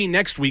 But maybe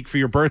next week for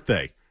your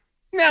birthday.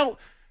 Now,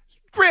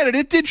 granted,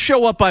 it did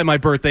show up by my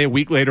birthday a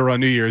week later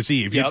on New Year's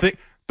Eve. Yep.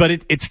 But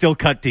it's still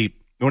cut deep.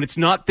 When it's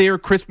not there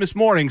Christmas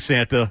morning,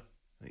 Santa,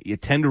 you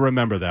tend to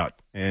remember that,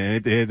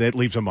 and it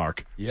leaves a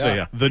mark. Yeah. So,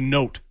 yeah, the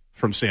note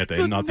from Santa,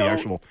 and not the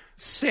actual.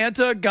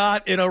 Santa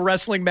got in a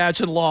wrestling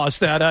match and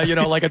lost at,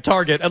 like a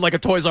Target and like a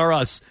Toys R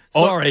Us.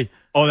 Sorry.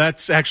 Oh,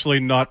 that's actually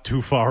not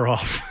too far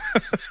off.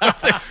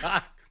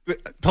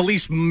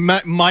 Police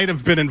might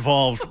have been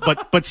involved,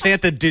 but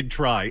Santa did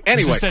try.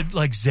 Anyway, is this at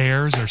like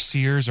Zayres or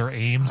Sears or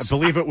Ames? I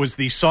believe it was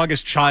the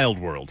Saugus Child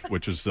World,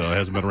 which is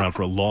hasn't been around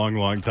for a long,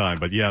 long time.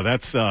 But yeah,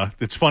 that's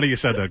it's funny you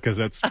said that because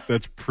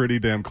that's pretty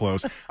damn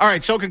close. All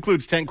right, so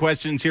concludes 10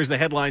 questions. Here's the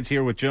headlines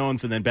here with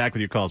Jones, and then back with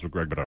your calls with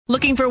Greg Bedard.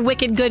 Looking for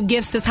wicked good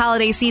gifts this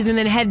holiday season?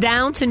 Then head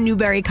down to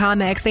Newberry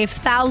Comics. They have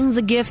thousands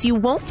of gifts you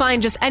won't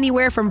find just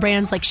anywhere from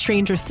brands like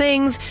Stranger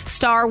Things,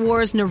 Star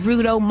Wars,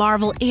 Naruto,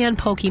 Marvel, and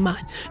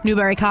Pokemon.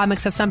 Newberry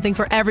Comics has something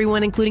for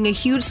everyone, including a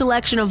huge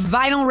selection of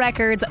vinyl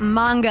records,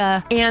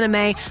 manga,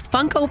 anime,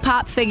 Funko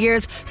Pop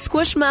figures,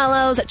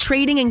 Squishmallows,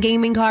 trading and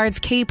gaming cards,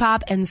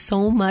 K-pop, and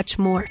so much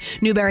more.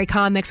 Newberry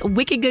Comics,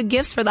 wicked good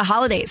gifts for the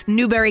holidays.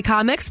 Newberry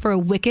Comics for a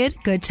wicked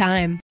good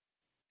time.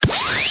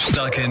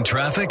 Stuck in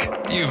traffic?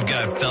 You've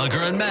got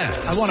Felger and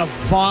Maz. I want to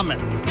vomit.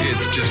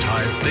 It's just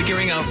hard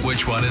figuring out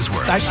which one is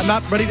worse. I'm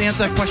not ready to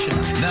answer that question.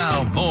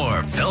 Now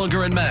more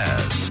Felger and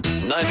Maz.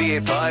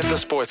 98.5 The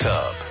Sports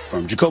Hub.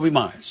 From Jacoby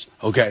Myers.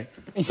 Okay,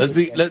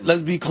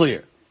 let's be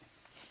clear.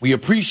 We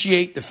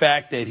appreciate the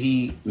fact that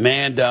he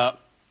manned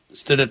up,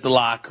 stood at the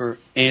locker,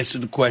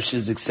 answered the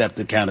questions,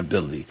 accepted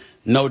accountability.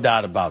 No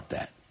doubt about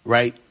that,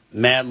 right?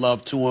 Mad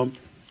love to him.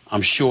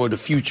 I'm sure the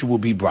future will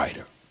be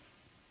brighter.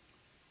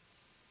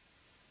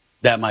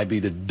 That might be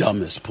the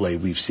dumbest play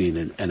we've seen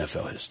in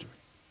NFL history.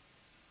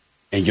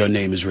 And your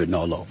name is written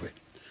all over it.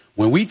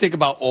 When we think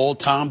about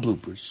all-time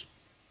bloopers,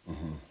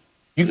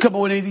 you can come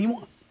up with anything you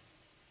want.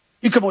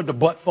 You come up with the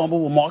butt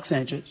fumble with Mark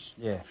Sanchez.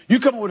 Yeah. You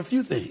come up with a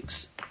few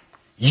things.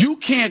 You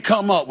can't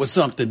come up with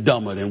something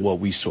dumber than what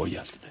we saw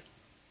yesterday.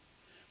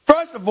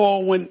 First of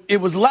all, when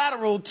it was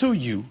lateral to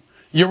you,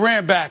 you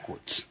ran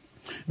backwards.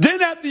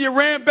 Then after you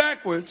ran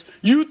backwards,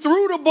 you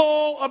threw the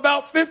ball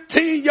about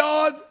 15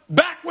 yards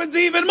backwards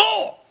even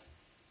more.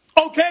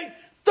 Okay?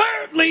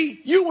 Thirdly,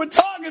 you were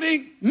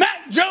targeting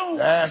Mac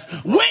Jones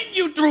when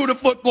you threw the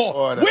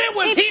football. Where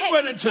was he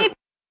running to?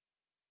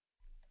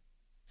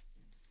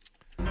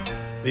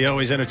 The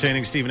always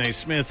entertaining Stephen A.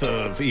 Smith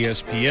of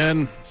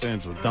ESPN saying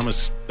it's the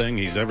dumbest thing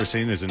he's ever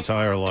seen in his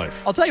entire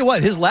life. I'll tell you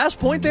what, his last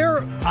point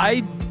there,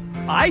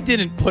 I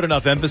didn't put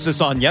enough emphasis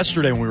on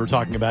yesterday when we were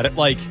talking about it.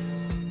 Like,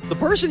 the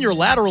person you're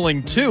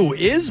lateraling to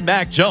is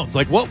Mac Jones.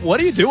 Like, what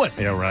are you doing?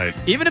 Yeah, right.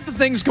 Even if the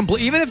thing's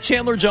complete, even if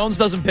Chandler Jones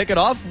doesn't pick it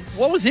off,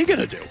 what was he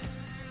going to do?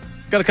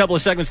 Got a couple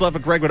of segments left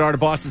with Greg Bedard of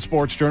Boston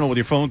Sports Journal with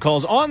your phone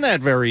calls on that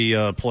very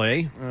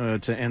play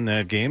to end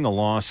that game, the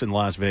loss in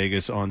Las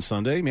Vegas on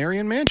Sunday. Mary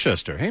in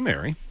Manchester. Hey,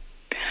 Mary.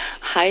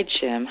 Hi,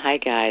 Jim. Hi,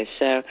 guys.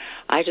 So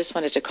I just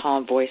wanted to call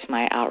and voice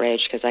my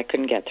outrage because I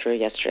couldn't get through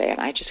yesterday, and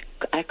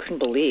I couldn't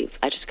believe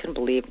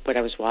what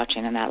I was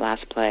watching in that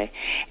last play.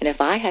 And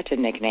if I had to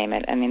nickname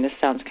it, I mean, this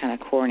sounds kind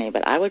of corny,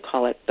 but I would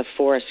call it the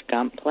Forrest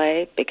Gump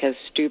play because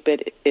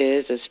stupid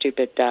is as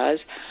stupid does.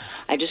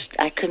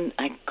 I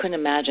couldn't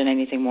imagine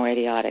anything more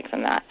idiotic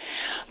than that.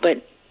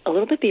 But a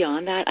little bit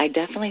beyond that, I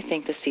definitely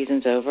think the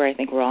season's over. I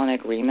think we're all in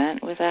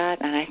agreement with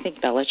that, and I think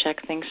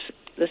Belichick thinks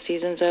the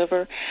season's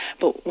over.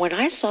 But when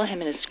I saw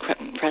him in his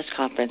press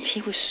conference,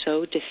 he was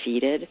so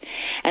defeated.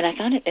 And I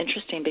found it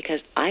interesting because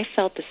I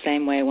felt the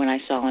same way when I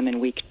saw him in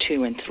week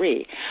 2 and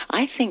 3.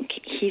 I think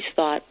he's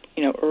thought,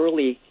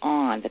 early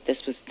on that this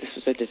was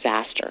a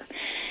disaster.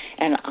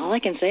 And all I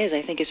can say is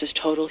I think it's just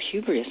total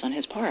hubris on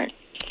his part.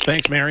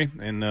 Thanks, Mary,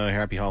 and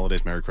happy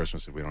holidays, Merry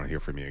Christmas if we don't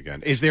hear from you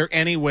again. Is there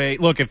any way,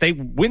 look, if they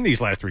win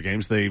these last 3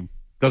 games,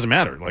 doesn't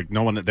matter. Like, they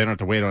don't have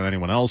to wait on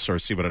anyone else or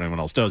see what anyone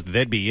else does.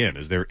 They'd be in.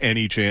 Is there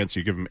any chance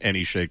you give them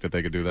any shake that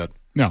they could do that?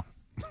 No.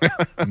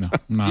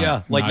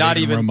 No. Not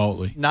even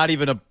remotely. Not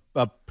even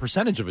a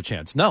percentage of a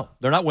chance. No,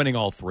 they're not winning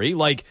all 3.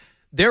 Like,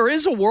 there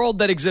is a world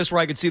that exists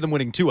where I could see them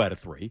winning 2 out of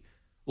 3.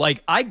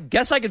 Like, I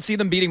guess I could see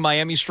them beating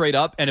Miami straight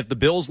up, and if the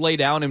Bills lay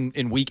down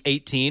in Week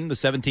 18, the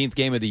 17th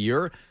game of the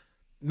year,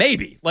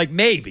 maybe.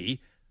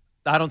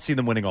 I don't see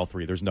them winning all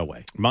 3. There's no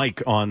way.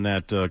 Mike, on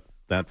that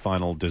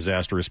final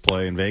disastrous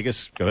play in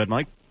Vegas. Go ahead,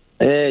 Mike.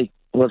 Hey,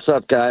 what's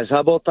up, guys?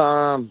 How about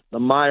the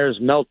Myers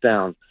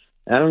meltdown?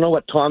 I don't know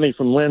what Tommy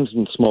from Lynn's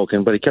been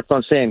smoking, but he kept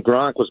on saying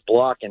Gronk was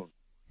blocking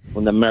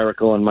when the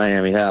miracle in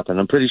Miami happened.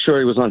 I'm pretty sure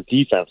he was on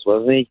defense,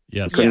 wasn't he?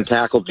 Yes. He couldn't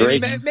tackle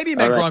Drake. Maybe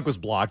Matt Gronk was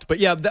blocked. But,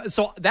 yeah,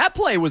 so that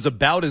play was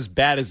about as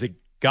bad as it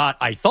got,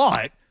 I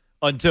thought,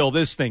 until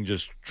this thing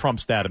just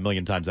trumps that a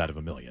million times out of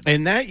a million.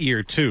 And that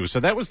year, too. So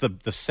that was the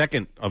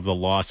second of the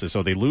losses.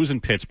 So they lose in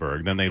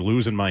Pittsburgh, then they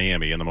lose in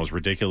Miami in the most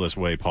ridiculous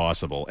way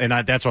possible. And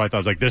that's why I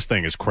thought, this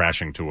thing is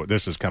crashing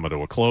this is coming to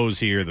a close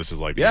here. This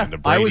is like the end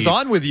of Brady. I was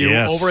on with you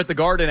over at the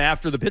Garden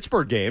after the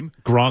Pittsburgh game.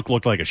 Gronk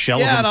looked like a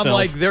shell of himself. And I'm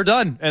like, they're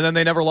done. And then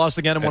they never lost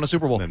again and won a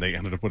Super Bowl. And they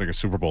ended up winning a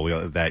Super Bowl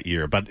that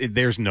year. But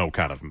there's no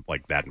kind of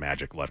that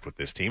magic left with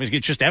this team.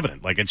 It's just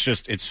evident.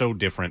 It's so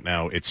different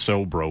now. It's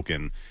so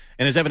broken.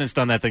 And as evidenced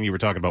on that thing you were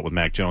talking about with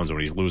Mac Jones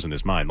when he's losing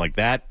his mind,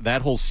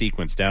 that whole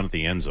sequence down at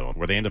the end zone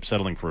where they end up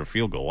settling for a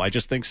field goal, I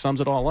just think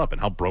sums it all up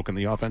and how broken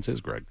the offense is,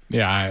 Greg.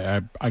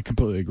 Yeah, I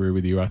completely agree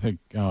with you. I think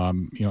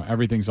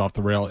everything's off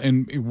the rail.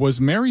 And it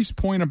was Mary's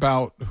point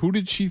about who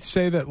did she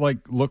say that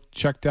looked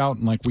checked out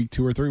in week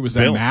 2 or 3? Was that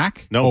Bill.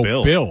 Mac? No,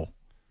 Bill. Bill.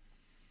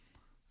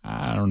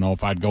 I don't know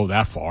if I'd go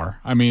that far.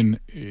 I mean,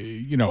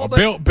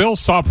 Bill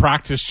saw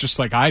practice just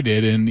like I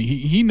did, and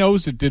he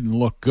knows it didn't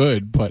look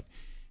good, but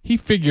he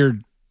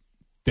figured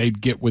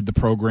they'd get with the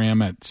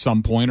program at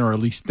some point, or at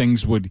least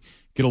things would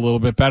get a little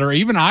bit better.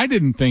 Even I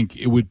didn't think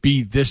it would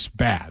be this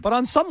bad. But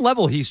on some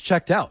level, he's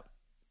checked out,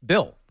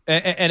 Bill.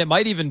 And it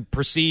might even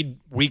precede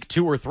week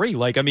 2 or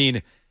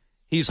 3.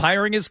 He's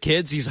hiring his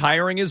kids. He's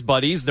hiring his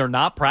buddies. They're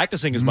not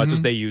practicing as much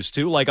as they used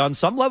to. On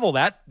some level,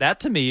 that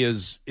to me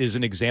is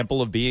an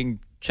example of being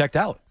checked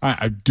out.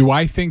 Do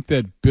I think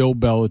that Bill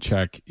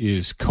Belichick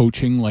is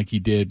coaching like he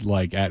did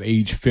at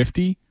age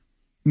 50?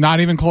 Not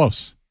even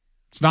close.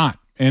 It's not.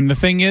 And the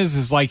thing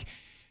is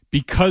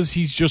because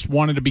he's just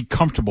wanted to be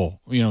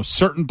comfortable,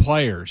 certain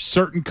players,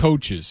 certain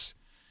coaches,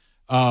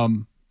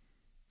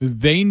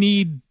 they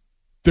need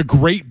the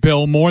great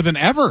Bill more than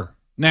ever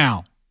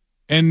now.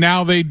 And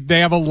now they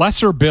have a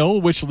lesser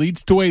Bill, which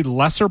leads to a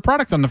lesser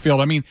product on the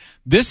field. I mean,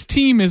 this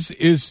team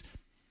is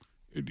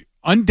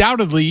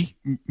undoubtedly,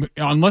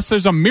 unless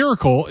there's a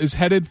miracle, is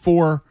headed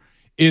for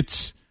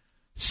its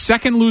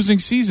second losing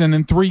season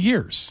in 3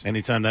 years.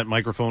 Anytime that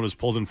microphone is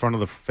pulled in front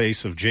of the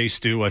face of Jay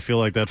Stu, I feel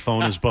like that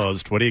phone is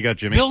buzzed. What do you got,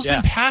 Jimmy? Bill's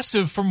been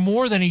passive for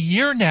more than a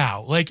year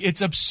now.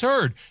 It's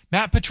absurd.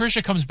 Matt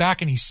Patricia comes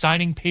back and he's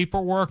signing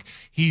paperwork.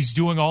 He's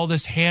doing all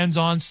this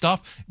hands-on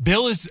stuff.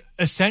 Bill is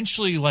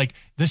essentially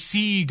the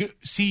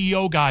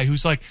CEO guy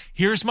who's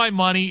here's my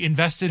money,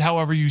 invested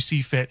however you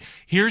see fit.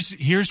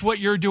 Here's what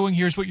you're doing.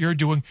 Here's what you're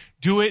doing.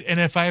 Do it. And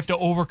if I have to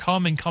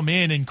overcome and come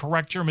in and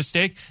correct your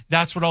mistake,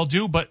 that's what I'll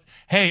do. But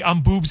hey,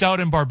 I'm boobs out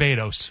in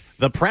Barbados.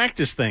 The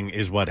practice thing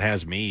is what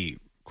has me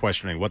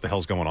questioning what the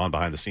hell's going on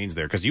behind the scenes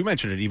there. Because you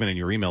mentioned it even in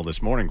your email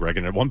this morning, Greg,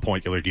 and at one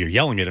point you're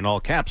yelling it in all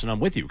caps, and I'm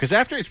with you. Because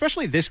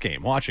especially this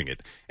game, watching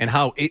it, and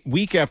how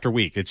week after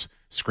week, it's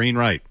screen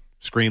right,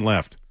 screen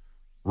left,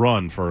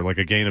 run for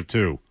a gain of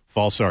 2,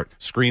 false start,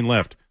 screen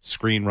left,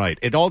 screen right.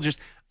 It all just,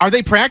 are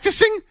they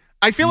practicing?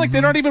 I feel like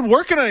they're not even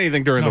working on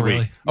anything during the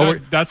week. Oh,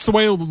 that's the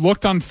way it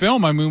looked on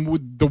film. I mean,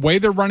 with the way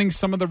they're running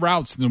some of the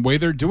routes and the way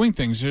they're doing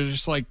things, they're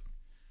just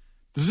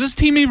does this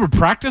team even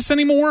practice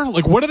anymore?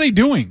 What are they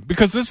doing?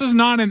 Because this is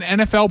not an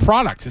NFL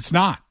product. It's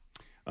not.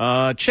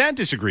 Chad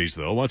disagrees,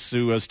 though. Wants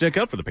to stick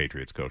up for the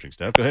Patriots coaching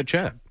staff. Go ahead,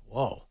 Chad.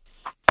 Whoa.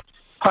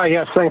 Hi,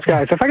 yes, thanks,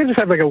 guys. If I could just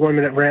have a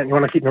 1-minute rant, you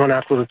want to keep going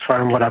afterwards, it's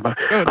fine, whatever.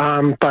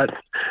 But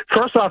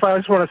first off, I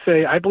just want to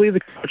say I believe the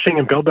coaching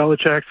and Bill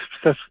Belichick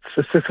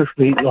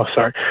specifically,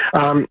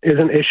 is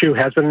an issue,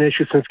 has been an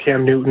issue since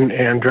Cam Newton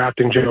and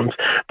drafting Jones.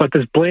 But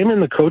this blaming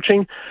the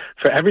coaching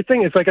for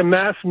everything is like a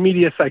mass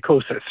media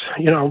psychosis.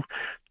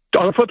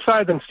 On the flip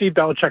side, then Steve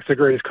Belichick's the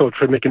greatest coach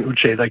for making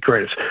Uche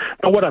greatest.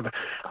 But whatever.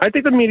 I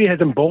think the media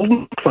has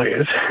emboldened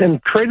players and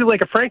created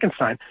a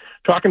Frankenstein,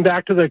 talking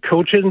back to the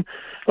coaching.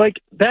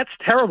 That's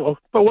terrible.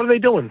 But what are they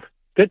doing?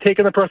 They're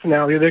taking the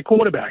personality of their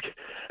quarterback.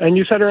 And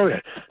you said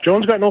earlier,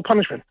 Jones got no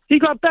punishment. He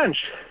got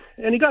benched.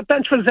 and he got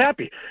benched for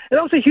Zappy. And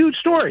that was a huge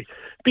story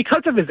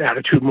because of his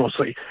attitude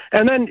mostly.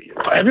 And then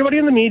everybody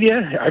in the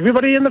media,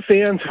 everybody in the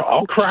fans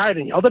all cried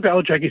and yelled at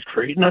Belichick. He's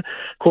creating a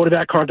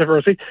quarterback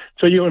controversy.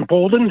 So you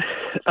embolden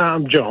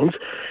Jones.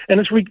 And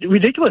it's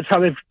ridiculous how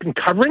they've been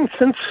covering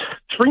since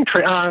spring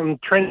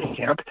training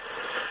camp.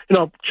 You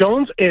know,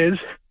 Jones is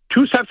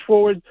 2 steps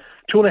forward,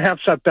 2.5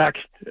 steps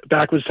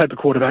backwards type of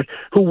quarterback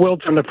who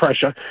wilts under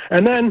pressure.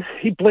 And then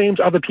he blames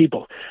other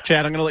people.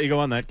 Chad, I'm going to let you go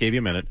on that. Gave you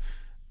a minute.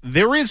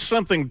 There is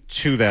something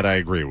to that I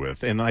agree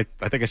with, and I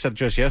think I said it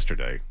just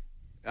yesterday.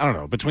 I don't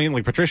know, between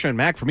like Patricia and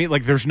Mac, for me,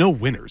 like there's no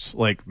winners.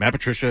 Like Matt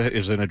Patricia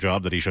is in a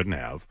job that he shouldn't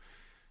have,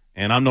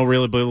 and I'm no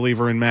real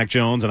believer in Mac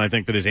Jones, and I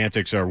think that his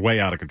antics are way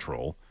out of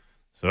control.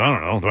 So I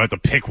don't know. Do I have to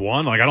pick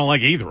one? Like I don't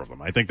like either of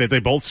them. I think that they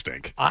both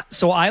stink.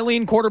 So I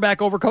lean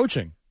quarterback over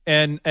coaching.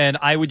 And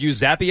I would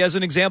use Zappy as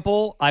an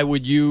example. I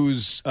would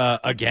use,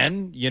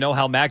 again, you know,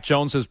 how Mac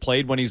Jones has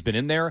played when he's been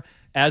in there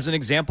as an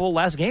example,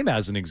 last game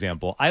as an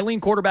example. I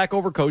lean quarterback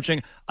over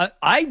coaching.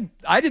 I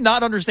did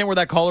not understand where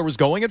that caller was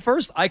going at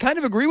first. I kind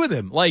of agree with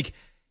him. Like,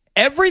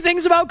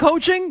 everything's about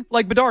coaching.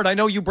 Like, Bedard, I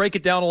know you break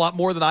it down a lot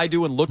more than I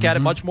do and look at it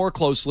much more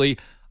closely.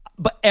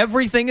 But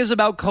everything is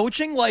about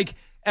coaching. Like,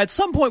 at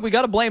some point, we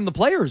got to blame the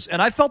players.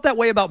 And I felt that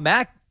way about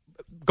Mac.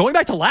 Going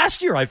back to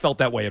last year, I felt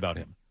that way about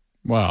him.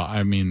 Well,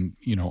 I mean,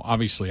 you know,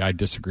 obviously I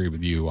disagree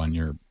with you on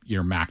your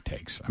Mac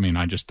takes. I mean,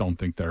 I just don't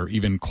think they're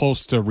even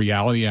close to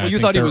reality. Well, you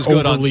thought he was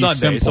good on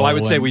Sunday, so I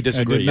would say we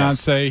disagree. I did not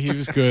say he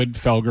was good,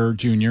 Felger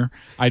Jr.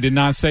 I did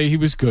not say he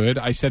was good.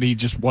 I said he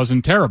just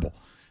wasn't terrible.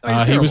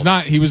 He was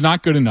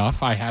not good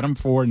enough. I had him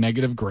for a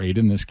negative grade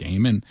in this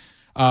game. And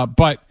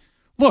but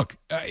look,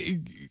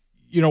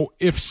 you know,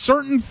 if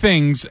certain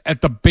things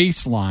at the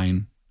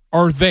baseline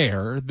are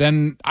there,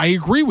 then I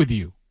agree with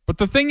you. But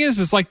the thing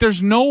is like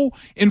there's no,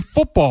 in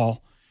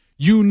football,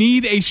 you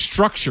need a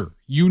structure.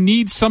 You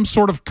need some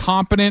sort of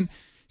competent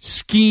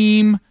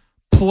scheme,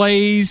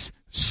 plays,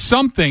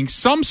 something,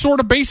 some sort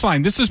of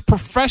baseline. This is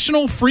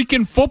professional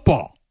freaking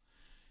football.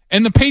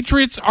 And the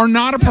Patriots are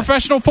not a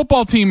professional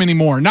football team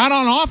anymore. Not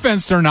on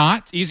offense, they're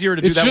not. It's easier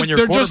to do that when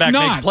your quarterback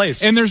makes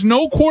plays. And there's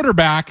no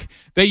quarterback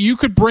that you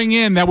could bring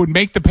in that would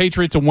make the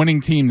Patriots a winning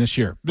team this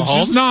year. It's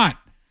just not.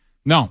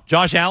 No.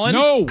 Josh Allen?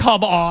 No.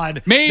 Come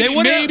on. Maybe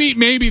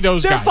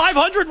those they're guys. They're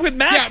 500 with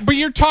Mac. Yeah, but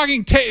you're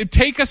talking,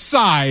 take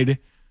aside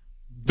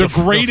the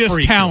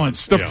greatest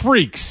talents, the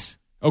freaks,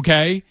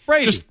 okay?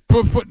 Brady. Just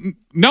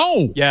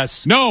no.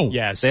 Yes. No.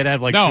 Yes. They'd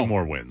have like 2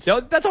 more wins.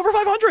 That's over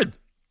 500.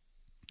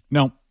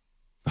 No.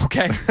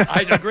 Okay.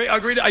 I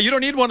agree. You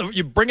don't need one.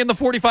 You bring in the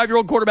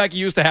 45-year-old quarterback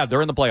you used to have.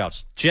 They're in the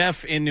playoffs.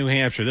 Jeff in New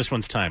Hampshire. This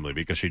one's timely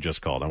because she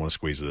just called. I want to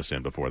squeeze this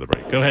in before the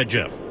break. Go ahead,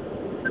 Jeff.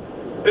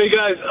 Hey,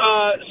 guys.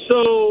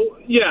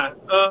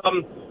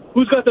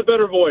 Who's got the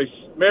better voice,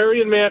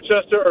 Mary in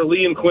Manchester or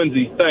Lee in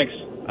Quincy? Thanks.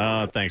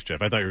 Thanks,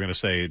 Jeff. I thought you were going to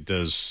say,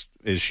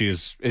 is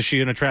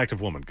she an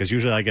attractive woman? Because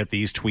usually I get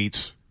these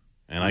tweets,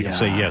 and I can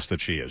say yes that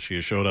she is. She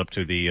has showed up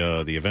to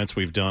the events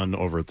we've done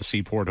over at the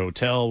Seaport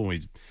Hotel when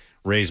we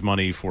raise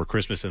money for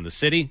Christmas in the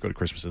City. Go to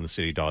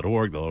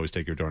christmasinthecity.org. They'll always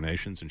take your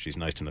donations, and she's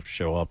nice enough to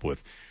show up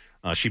with.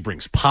 She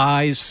brings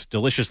pies,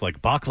 delicious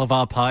like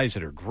baklava pies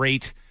that are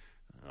great.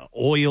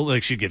 Oil,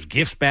 like she gives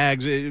gift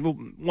bags.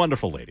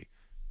 Wonderful lady.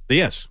 But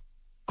yes,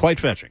 quite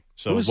fetching.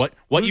 So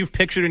what you've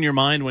pictured in your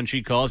mind when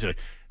she calls, you're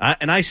like,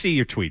 and I see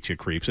your tweets, you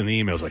creeps, and the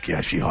email's like,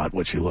 yeah, she hot.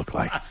 What'd she look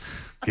like?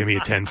 Give me a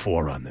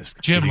 10-4 on this.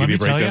 Jim, let me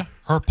tell you,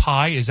 her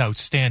pie is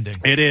outstanding.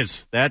 It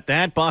is. That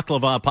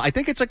baklava pie. I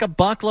think it's like a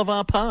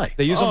baklava pie.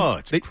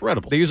 It's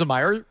incredible. They use a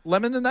Meyer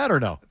lemon in that or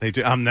no? They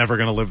do. I'm never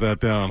going to live that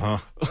down, huh?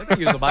 I think they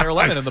use a Meyer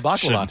lemon in the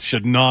baklava.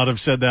 Should not have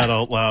said that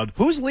out loud.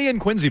 Who's Lee and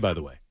Quincy, by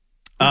the way?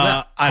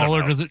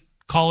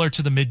 Call her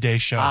to the midday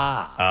show.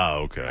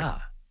 Oh, okay.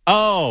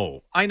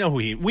 Oh, I know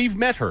who we've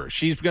met her.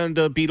 She's gone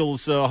to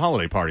Beatles'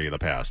 holiday party in the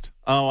past.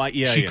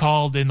 She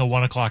called in the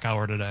 1 o'clock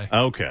hour today.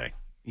 Okay.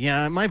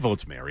 Yeah, my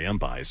vote's Mary. I'm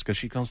biased because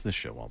she calls this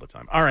show all the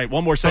time. All right,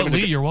 one more segment.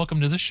 Lee, you're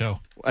welcome to this show.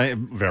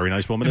 Very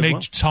nice woman as well.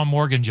 Make Tom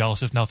Morgan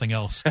jealous, if nothing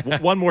else.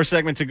 One more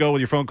segment to go with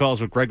your phone calls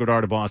with Greg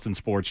Bedard of Boston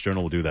Sports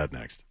Journal. We'll do that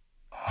next.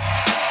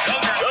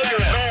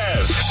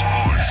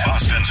 Sports.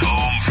 Boston's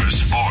home for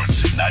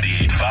sports.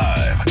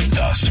 98.5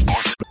 The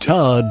Sports.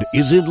 Todd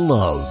is in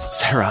love.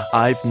 Sarah,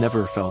 I've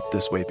never felt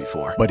this way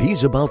before. But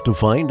he's about to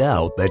find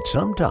out that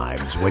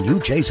sometimes when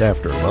you chase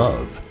after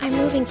love, I'm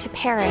moving to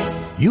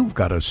Paris. You've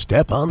got to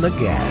step on the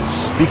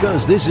gas.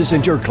 Because this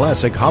isn't your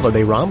classic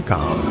holiday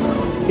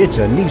rom-com. It's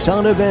a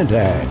Nissan event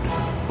ad.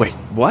 Wait,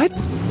 what?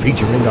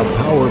 Featuring a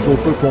powerful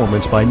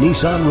performance by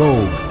Nissan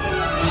Rogue.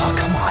 Oh,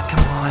 come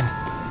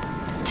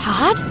on.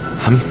 Todd?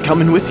 I'm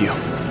coming with you.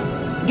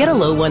 Get a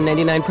low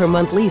 $199 per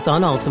month lease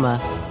on Altima.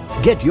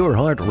 Get your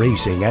heart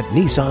racing at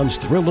Nissan's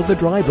Thrill of the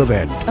Drive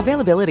event.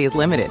 Availability is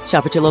limited.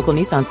 Shop at your local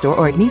Nissan store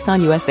or at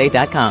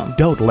nissanusa.com.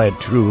 Don't let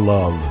true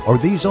love or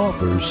these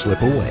offers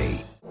slip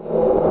away.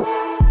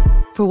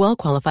 For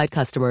well-qualified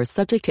customers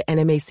subject to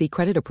NMAC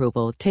credit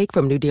approval, take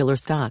from new dealer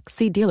stock.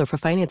 See dealer for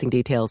financing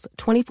details.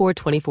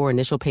 24/24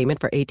 initial payment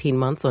for 18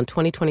 months on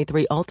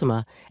 2023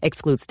 Altima.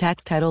 Excludes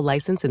tax, title,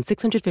 license, and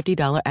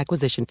 $650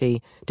 acquisition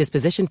fee.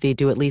 Disposition fee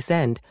due at lease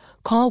end.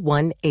 Call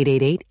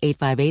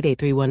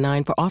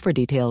 1-888-858-8319 for offer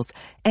details.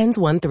 Ends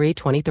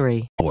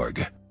 1/3/23.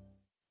 Org.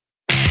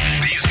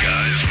 These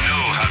guys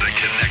know how to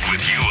connect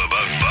with you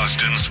about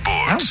Boston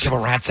sports. I don't give a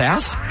rat's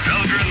ass.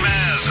 Felger and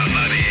Maz on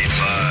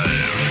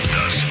 98.5,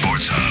 the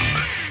Sports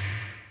Hub.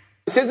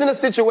 This isn't a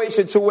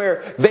situation to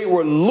where they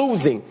were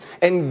losing,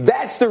 and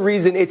that's the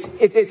reason it's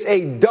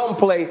a dumb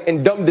play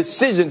and dumb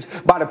decisions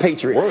by the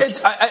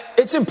Patriots.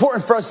 It's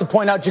important for us to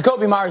point out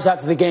Jacoby Myers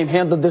after the game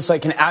handled this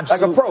like an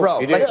absolute pro.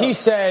 He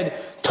said,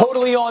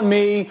 totally on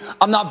me.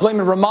 I'm not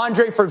blaming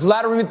Ramondre for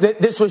Vladimir.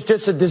 This was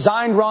just a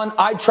designed run.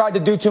 I tried to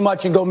do too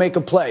much and go make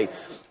a play.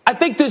 I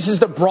think this is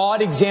the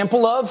broad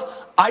example of,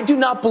 I do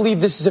not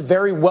believe this is a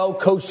very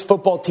well-coached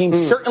football team,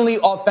 certainly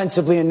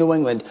offensively in New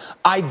England.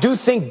 I do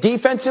think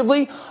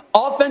defensively,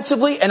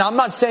 offensively, and I'm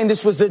not saying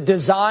this was a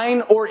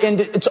design or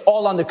it's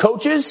all on the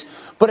coaches,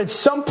 but at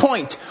some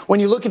point, when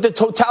you look at the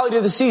totality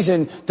of the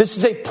season, this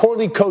is a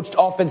poorly coached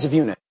offensive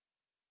unit.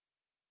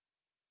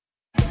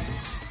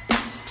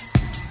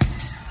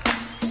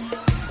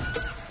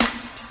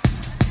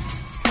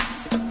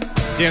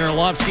 Dan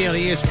Orlovsky on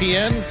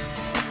ESPN.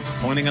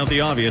 Pointing out the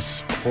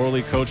obvious,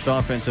 poorly coached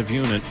offensive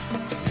unit.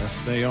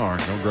 Yes, they are.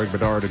 No, Greg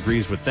Bedard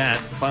agrees with that.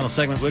 Final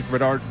segment with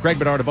Greg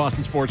Bedard of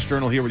Boston Sports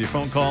Journal here with your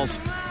phone calls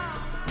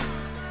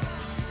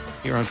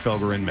here on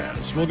Felger and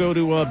Maz. We'll go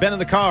to Ben in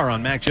the car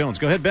on Mac Jones.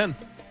 Go ahead, Ben.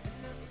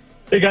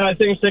 Hey, guys.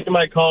 Thanks for taking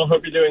my call.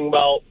 Hope you're doing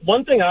well.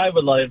 One thing I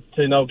would like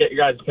to get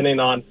your guys' opinion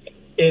on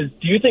is,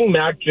 do you think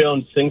Mac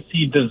Jones thinks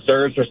he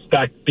deserves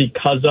respect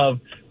because of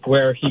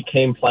where he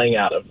came playing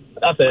out of?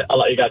 That's it. I'll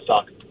let you guys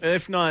talk.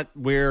 If not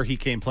where he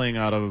came playing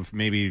out of,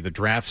 maybe the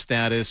draft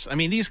status. I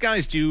mean, these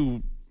guys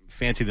do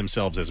fancy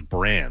themselves as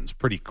brands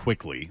pretty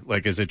quickly.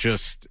 Like, is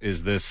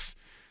this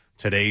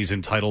today's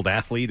entitled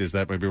athlete? Is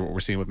that maybe what we're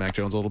seeing with Mac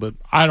Jones a little bit?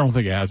 I don't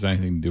think it has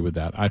anything to do with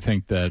that. I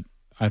think that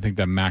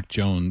Mac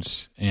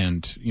Jones,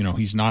 and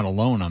he's not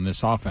alone on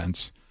this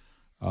offense,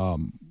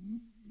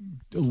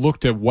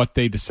 looked at what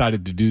they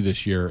decided to do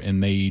this year,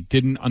 and they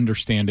didn't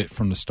understand it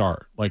from the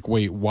start. Like,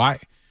 wait, why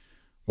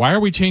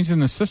are we changing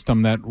the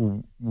system that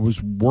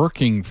was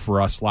working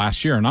for us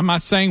last year? And I'm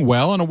not saying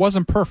and it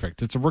wasn't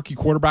perfect. It's a rookie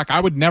quarterback.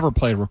 I would never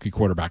play a rookie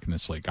quarterback in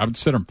this league. I would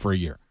sit him for a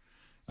year.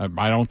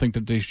 I don't think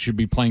that they should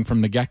be playing from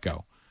the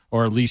get-go,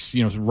 or at least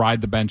ride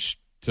the bench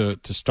to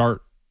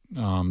start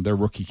their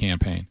rookie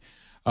campaign.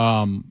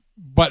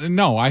 But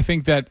no, I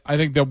think that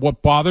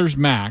what bothers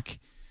Mac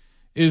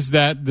is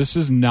that this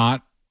is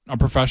not a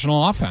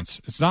professional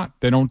offense. It's not.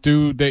 They don't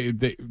do.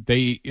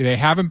 They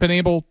haven't been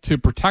able to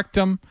protect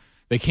him.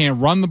 They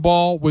can't run the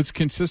ball with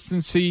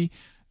consistency.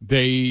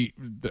 The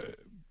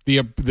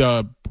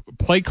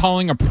play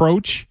calling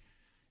approach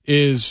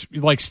is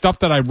like stuff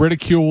that I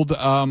ridiculed.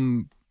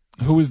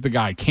 Who is the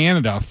guy?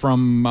 Canada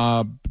from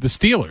the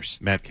Steelers.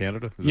 Matt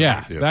Canada.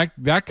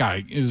 That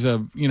guy is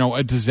a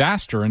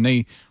disaster, and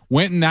they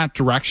went in that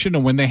direction.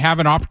 And when they have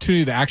an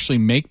opportunity to actually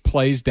make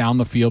plays down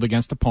the field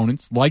against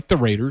opponents like the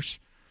Raiders,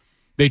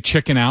 they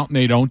chicken out and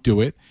they don't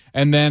do it.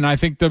 And then I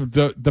think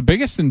the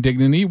biggest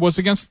indignity was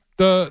against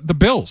the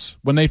Bills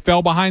when they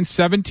fell behind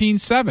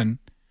 17-7,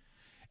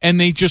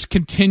 and they just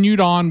continued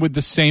on with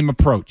the same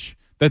approach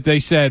that they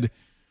said,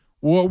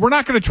 well, we're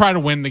not going to try to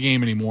win the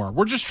game anymore.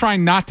 We're just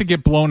trying not to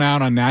get blown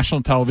out on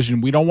national television.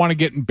 We don't want to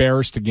get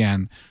embarrassed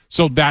again.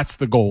 So that's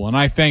the goal. And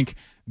I think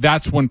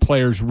that's when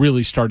players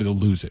really started to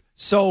lose it.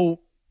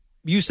 So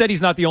you said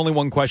he's not the only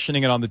one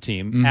questioning it on the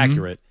team. Mm-hmm.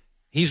 Accurate.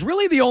 He's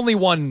really the only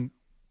one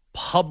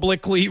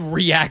publicly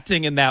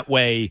reacting in that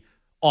way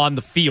on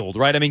the field,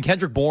 right? I mean,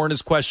 Kendrick Bourne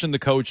has questioned the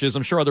coaches.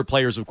 I'm sure other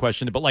players have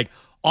questioned it, but like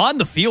on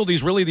the field,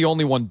 he's really the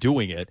only one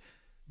doing it.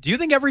 Do you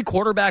think every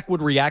quarterback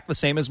would react the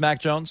same as Mac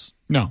Jones?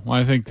 No,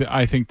 I think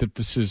that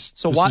this is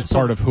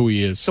part of who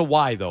he is. So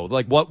why though?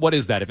 Like what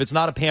is that? If it's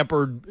not a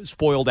pampered,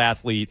 spoiled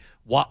athlete,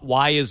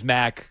 why is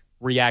Mac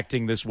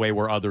reacting this way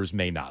where others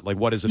may not? Like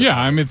what is it?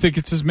 Yeah, I think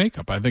it's his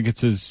makeup. I think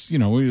it's his, a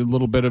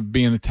little bit of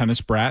being a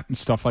tennis brat and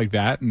stuff like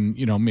that, and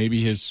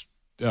maybe his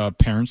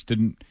parents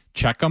didn't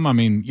check him. I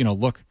mean,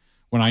 look,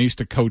 when I used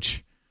to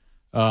coach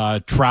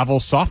travel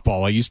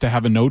softball, I used to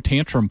have a no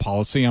tantrum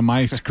policy on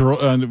my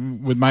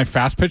with my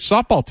fast pitch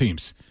softball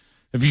teams.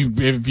 If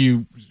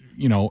you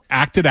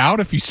acted out,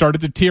 if you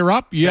started to tear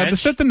up, you had to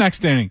sit the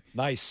next inning.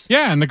 Nice.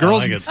 Yeah, and the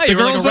girls, the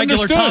girls like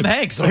understood. Tom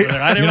Hanks over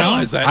there. I didn't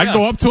realize that. I'd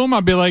go up to him.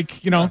 I'd be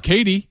like,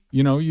 Katie,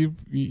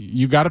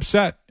 you got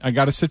upset. I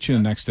got to sit you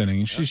in the next inning.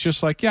 And she's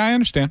just like, yeah, I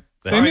understand.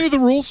 They knew the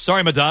rules.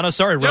 Sorry, Madonna.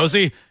 Sorry,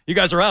 Rosie. You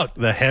guys are out.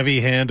 The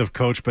heavy hand of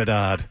Coach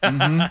Bedard.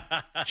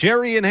 Mm-hmm.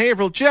 Jerry in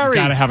Haverhill. Jerry.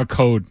 Got to have a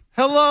code.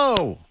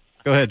 Hello.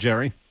 Go ahead,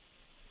 Jerry.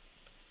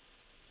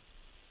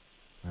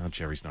 Oh,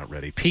 Jerry's not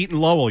ready. Pete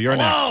and Lowell, you're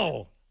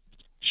next.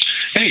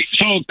 Hey,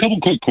 so a couple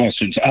quick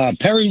questions.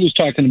 Perry was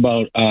talking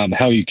about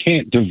how you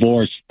can't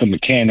divorce the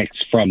mechanics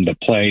from the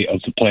play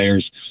of the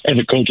players and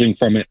the coaching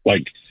from it.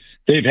 Like,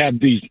 they've had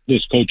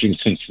this coaching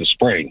since the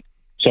spring.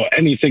 So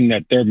anything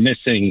that they're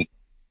missing,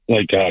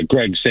 like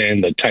Greg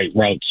saying, the tight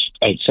routes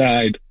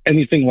outside,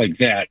 anything like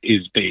that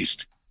is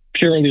based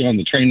purely on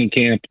the training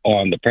camp,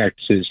 on the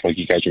practices, like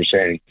you guys were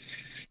saying.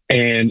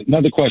 And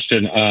another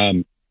question,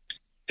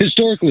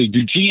 historically, do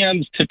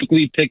GMs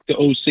typically pick the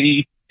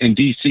OC and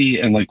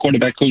DC and like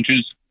quarterback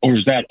coaches, or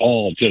is that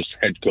all just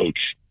head coach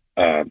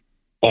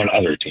on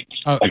other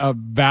teams? A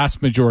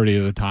vast majority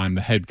of the time,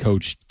 the head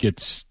coach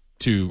gets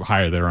to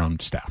hire their own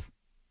staff.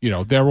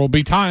 There will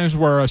be times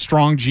where a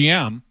strong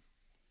GM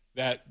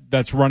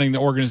that's running the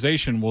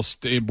organization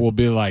will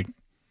be like,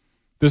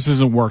 this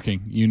isn't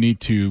working. You need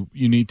to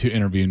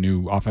interview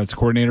new offensive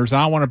coordinators.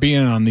 I want to be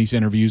in on these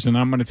interviews, and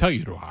I'm going to tell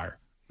you to hire.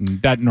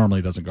 And that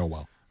normally doesn't go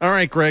well. All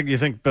right, Greg, you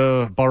think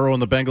Burrow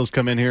and the Bengals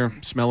come in here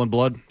smelling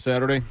blood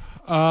Saturday?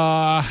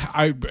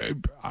 I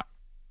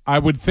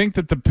would think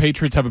that the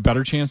Patriots have a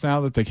better chance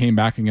now that they came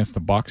back against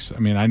the Bucs. I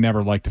mean, I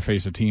never like to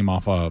face a team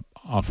off a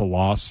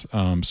loss.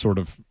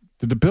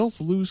 Did the Bills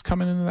lose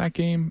coming into that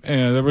game?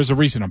 There was a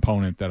recent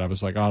opponent that I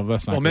was like, oh,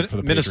 that's not good for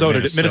the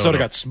Patriots. Minnesota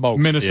got smoked.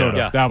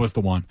 Minnesota, that was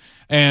the one.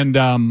 And,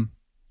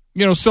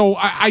 so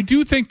I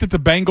do think that the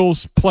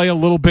Bengals play a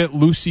little bit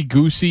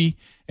loosey-goosey,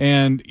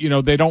 and,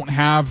 they don't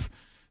have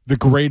the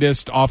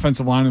greatest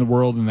offensive line in the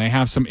world, and they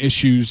have some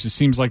issues. It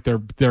seems like their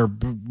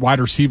wide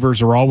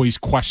receivers are always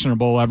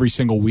questionable every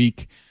single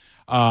week.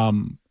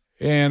 And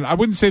I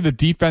wouldn't say the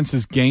defense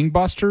is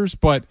gangbusters,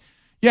 but,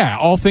 yeah,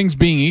 all things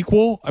being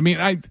equal, I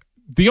mean,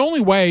 the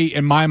only way,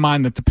 in my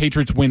mind, that the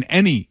Patriots win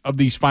any of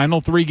these final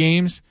 3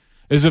 games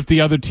is if the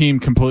other team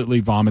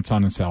completely vomits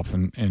on itself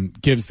and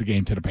gives the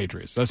game to the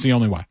Patriots. That's the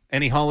only way.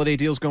 Any holiday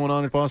deals going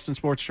on at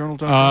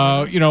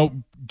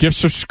BostonSportsJournal.com? Gift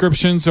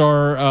subscriptions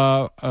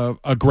are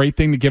a great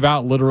thing to give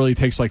out. Literally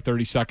takes like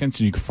 30 seconds,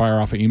 and you can fire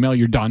off an email.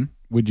 You're done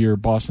with your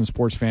Boston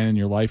sports fan in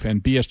your life.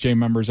 And BSJ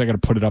members, I got to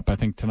put it up, I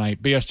think,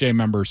 tonight. BSJ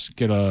members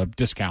get a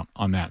discount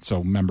on that,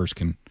 so members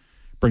can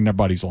bring their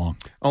buddies along.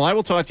 Well, I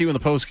will talk to you in the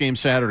post-game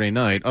Saturday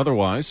night.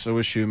 Otherwise, I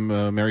wish you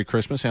Merry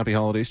Christmas, Happy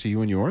Holidays to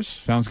you and yours.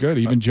 Sounds good.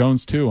 Even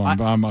Jones, too.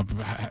 I'm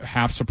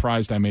half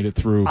surprised I made it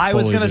through. I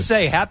was going to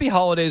say, Happy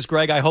Holidays,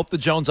 Greg. I hope the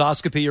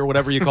Jonesoscopy or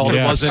whatever you called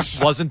it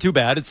wasn't too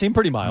bad. It seemed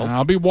pretty mild.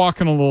 I'll be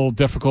walking a little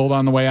difficult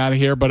on the way out of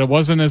here, but it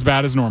wasn't as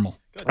bad as normal.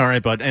 Good. All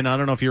right, bud. And I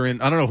don't know if you're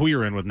in. I don't know who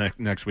you're in with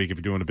next week if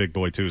you're doing a Big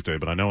Boy Tuesday,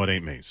 but I know it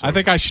ain't me. So. I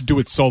think I should do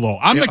it solo.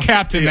 I'm the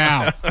captain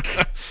now.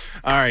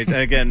 All right.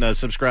 Again,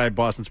 subscribe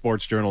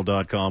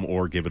BostonSportsJournal.com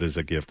or give it as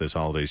a gift this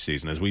holiday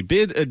season. As we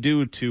bid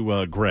adieu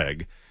to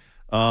Greg,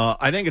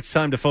 I think it's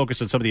time to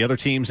focus on some of the other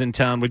teams in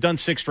town. We've done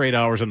 6 straight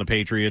hours on the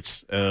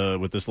Patriots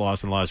with this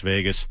loss in Las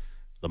Vegas.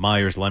 The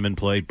Myers lemon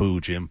play, boo,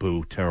 Jim,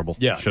 boo, terrible.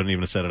 Yeah. Shouldn't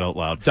even have said it out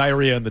loud.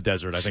 Diarrhea in the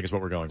desert, I think is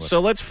what we're going with. So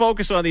let's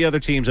focus on the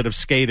other teams that have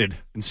skated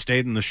and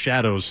stayed in the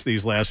shadows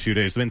these last few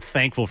days. They've been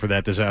thankful for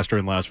that disaster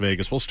in Las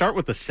Vegas. We'll start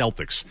with the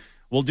Celtics.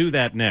 We'll do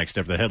that next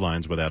after the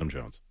headlines with Adam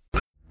Jones.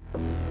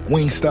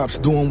 Wingstop's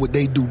doing what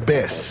they do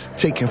best,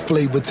 taking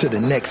flavor to the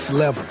next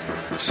level.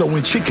 So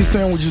when chicken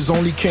sandwiches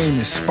only came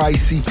in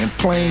spicy and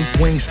plain,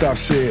 Wingstop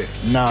said,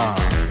 nah,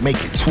 make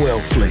it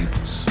 12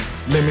 flavors.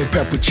 Lemon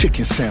pepper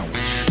chicken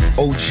sandwich,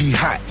 OG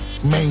hot,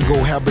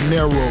 mango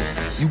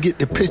habanero. You get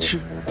the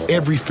picture?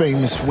 Every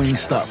famous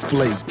Wingstop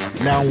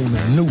flavor. Now on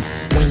the new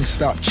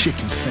Wingstop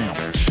chicken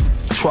sandwich.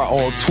 Try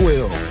all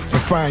 12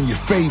 and find your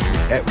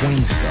favorite at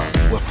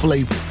Wingstop, where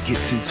flavor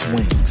gets its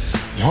wings.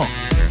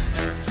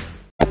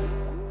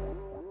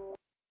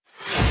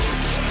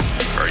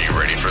 Are you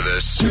ready for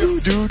this?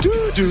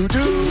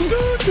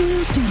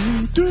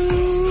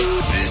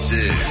 This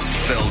is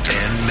Felger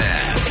and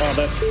Maz. Oh,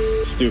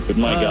 that's stupid.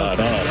 My God.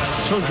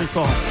 Told you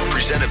call.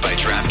 Presented by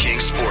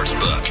DraftKings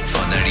Sportsbook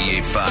on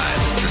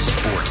 98.5, The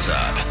Sports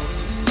Hub.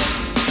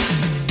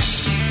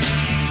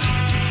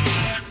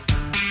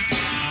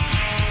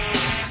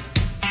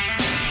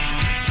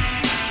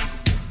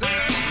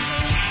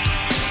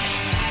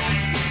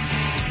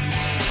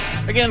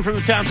 Again, from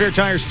the Town Fair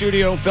Tire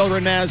Studio, Felger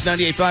and Maz,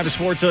 98.5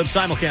 Sports Hub,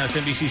 simulcast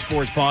NBC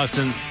Sports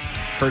Boston,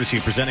 courtesy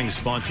of presenting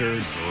sponsor,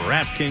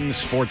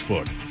 DraftKings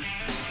Sportsbook.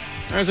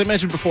 As I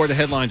mentioned before, the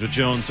headlines with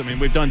Jones, I mean,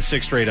 we've done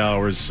 6 straight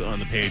hours on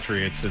the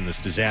Patriots and this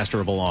disaster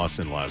of a loss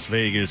in Las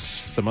Vegas.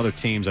 Some other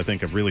teams, I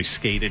think, have really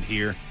skated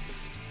here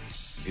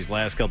these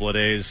last couple of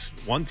days.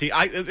 One team,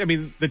 I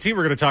mean, the team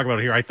we're going to talk about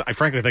here, I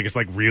frankly think it's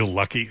like real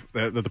lucky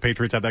that the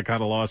Patriots had that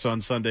kind of loss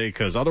on Sunday,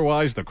 because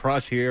otherwise the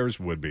crosshairs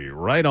would be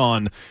right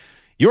on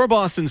your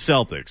Boston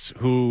Celtics,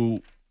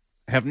 who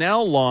have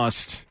now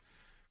lost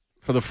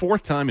for the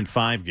 4th time in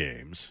 5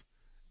 games.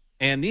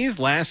 And these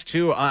last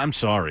 2, I'm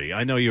sorry.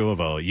 I know you have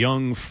a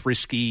young,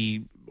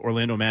 frisky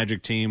Orlando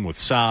Magic team with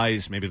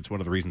size. Maybe that's one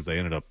of the reasons they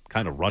ended up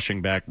kind of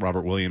rushing back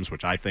Robert Williams,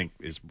 which I think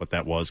is what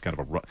that was, kind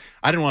of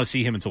I didn't want to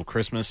see him until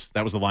Christmas.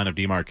 That was the line of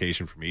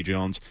demarcation for me,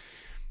 Jones.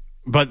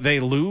 But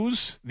they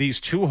lose these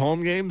 2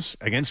 home games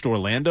against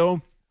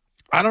Orlando.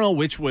 I don't know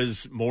which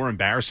was more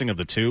embarrassing of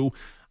the 2.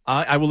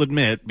 I will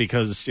admit,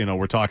 because,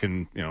 we're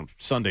talking,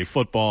 Sunday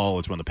football.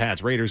 It's when the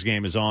Pats-Raiders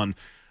game is on.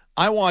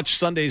 I watched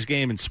Sunday's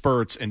game in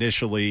spurts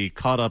initially,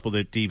 caught up with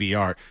it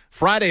DVR.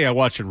 Friday, I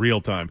watched in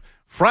real time.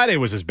 Friday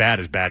was as bad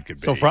could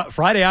be. So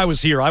Friday, I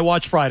was here. I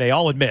watched Friday.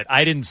 I'll admit,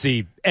 I didn't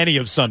see any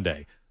of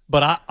Sunday.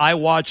 But I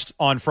watched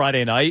on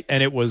Friday night,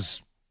 and it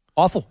was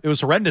awful. It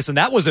was horrendous, and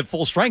that was at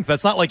full strength.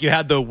 That's not like you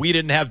had the we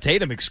didn't have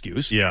Tatum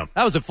excuse. Yeah.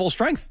 That was at full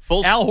strength.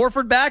 Al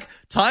Horford back,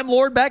 Time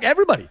Lord back,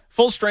 everybody.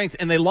 Full strength,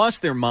 and they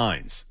lost their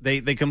minds.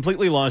 They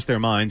completely lost their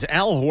minds.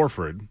 Al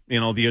Horford,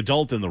 the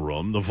adult in the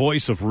room, the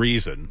voice of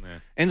reason,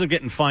 ends up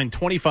getting fined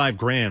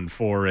 $25,000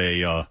 for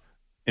a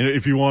and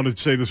if you wanted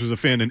to say this was a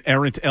fan, an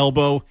errant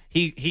elbow.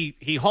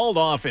 He hauled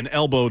off and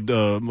elbowed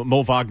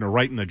Mo Wagner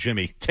right in the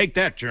jimmy. Take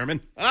that,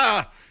 German.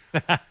 Ah!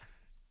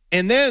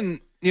 And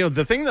then,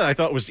 the thing that I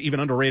thought was even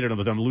underrated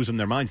of them losing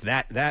their minds,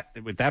 that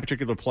with that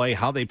particular play,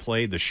 how they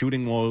played, the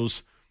shooting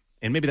woes,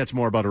 and maybe that's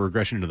more about a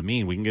regression into the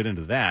mean. We can get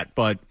into that.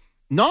 But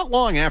not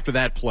long after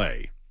that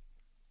play,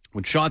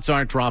 when shots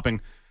aren't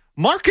dropping,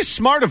 Marcus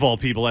Smart, of all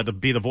people, had to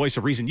be the voice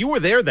of reason. You were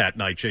there that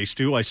night, Jay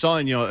Stu. I saw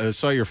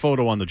your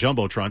photo on the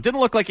Jumbotron. Didn't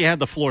look like you had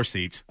the floor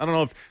seats. I don't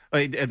know if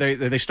are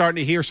they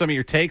starting to hear some of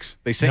your takes?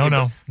 They say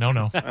no.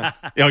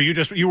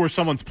 You were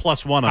someone's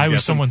plus one. I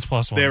was someone's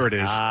plus one. There it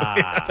is.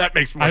 That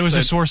makes more sense. I was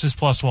a source's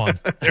plus one.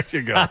 There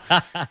you go.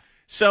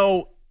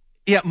 So,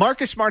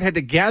 Marcus Smart had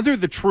to gather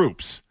the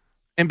troops.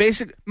 And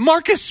basically,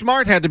 Marcus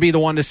Smart had to be the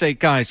one to say,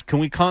 guys, can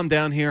we calm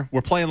down here?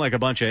 We're playing like a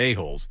bunch of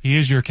a-holes. He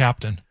is your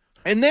captain.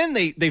 And then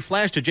they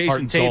flashed to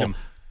Jason Tatum,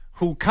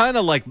 who kind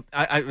of like,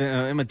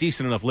 I'm a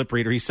decent enough lip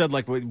reader. He said,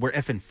 like, we're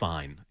effing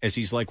fine, as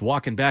he's like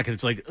walking back. And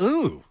it's like,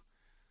 ooh,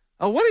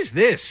 what is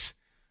this?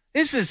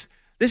 This is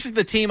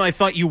the team I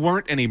thought you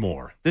weren't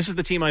anymore. This is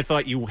the team I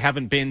thought you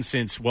haven't been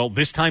since,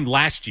 this time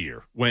last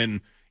year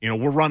when,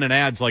 we're running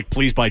ads like,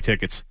 please buy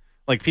tickets.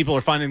 Like, people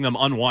are finding them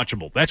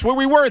unwatchable. That's where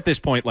we were at this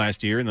point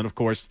last year. And then, of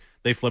course,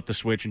 they flipped the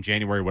switch in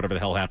January, whatever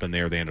the hell happened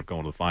there. They end up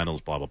going to the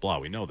finals, blah, blah, blah.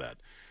 We know that.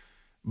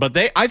 But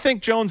I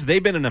think, Jones,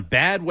 they've been in a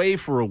bad way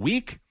for a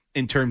week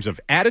in terms of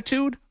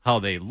attitude, how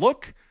they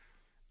look.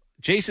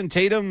 Jason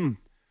Tatum,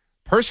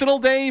 personal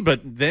day,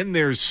 but then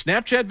there's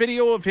Snapchat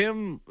video of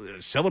him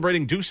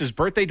celebrating Deuce's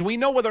birthday. Do we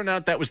know whether or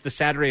not that was the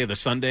Saturday or the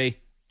Sunday,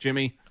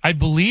 Jimmy? I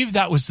believe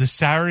that was the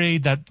Saturday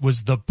that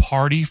was the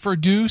party for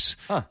Deuce,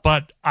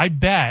 but I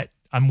bet,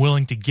 I'm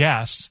willing to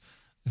guess,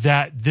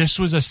 that this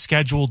was a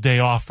scheduled day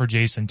off for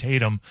Jason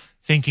Tatum,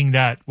 thinking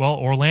that,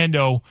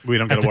 Orlando we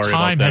don't at the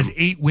time has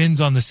 8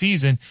 wins on the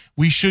season.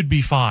 We should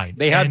be fine.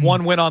 They had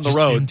one win on the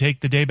road. Didn't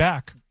take the day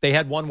back. They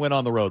had one win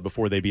on the road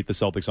before they beat the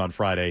Celtics on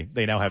Friday.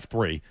 They now have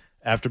 3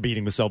 after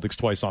beating the Celtics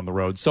twice on the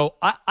road. So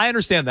I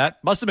understand that.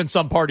 Must have been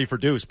some party for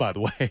Deuce, by the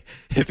way,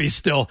 if he's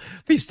still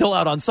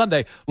out on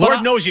Sunday.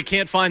 Lord knows you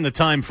can't find the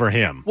time for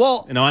him.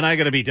 Well, and I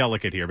got to be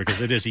delicate here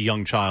because it is a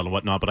young child and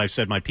whatnot, but I've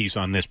said my piece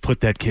on this.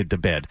 Put that kid to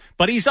bed.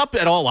 But he's up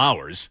at all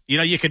hours.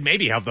 You could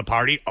maybe have the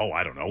party,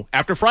 I don't know,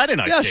 after Friday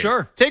night. Yeah,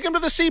 sure. Take him to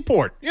the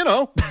seaport.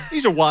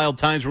 These are wild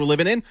times we're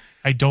living in.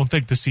 I don't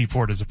think the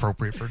seaport is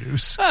appropriate for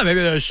Deuce. Maybe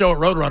a show at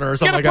Roadrunner or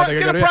something like that.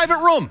 Get a private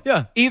room.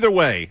 Yeah. Either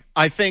way,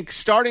 I think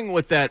starting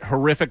with that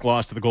horrific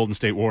loss to the Golden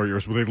State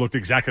Warriors, where they looked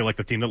exactly like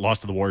the team that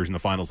lost to the Warriors in the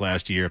finals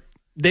last year,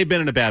 they've been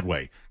in a bad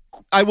way.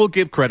 I will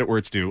give credit where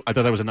it's due. I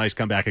thought that was a nice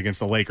comeback against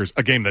the Lakers,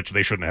 a game that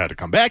they shouldn't have had to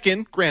come back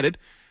in, granted.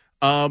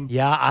 I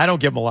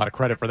don't give them a lot of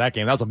credit for that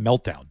game. That was a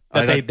meltdown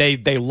that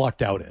they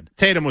lucked out in.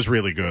 Tatum was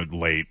really good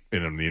late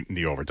in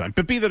the overtime.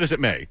 But be that as it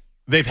may,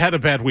 they've had a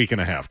bad week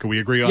and a half. Can we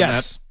agree on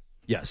that?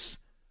 Yes.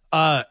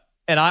 And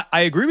I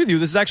agree with you.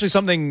 This is actually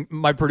something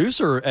my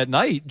producer at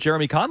night,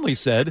 Jeremy Conley,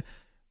 said.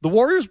 The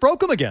Warriors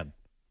broke them again.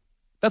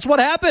 That's what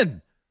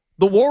happened.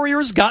 The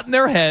Warriors got in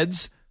their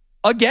heads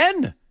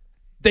again.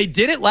 They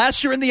did it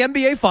last year in the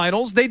NBA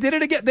Finals. They did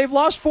it again. They've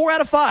lost 4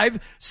 out of 5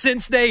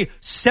 since they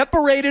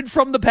separated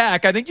from the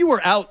pack. I think you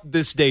were out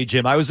this day,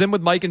 Jim. I was in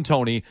with Mike and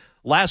Tony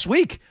last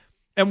week,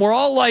 and we're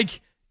all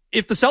like,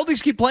 if the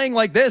Celtics keep playing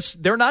like this,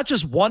 they're not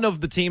just one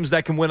of the teams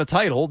that can win a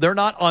title. They're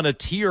not on a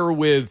tier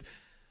with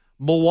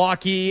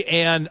Milwaukee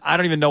and I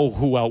don't even know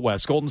who out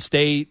west, Golden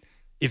State.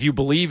 If you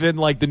believe in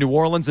like the New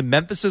Orleans and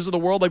Memphises of the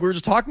world, like we were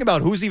just talking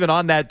about, who's even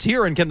on that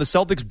tier, and can the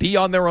Celtics be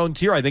on their own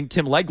tier? I think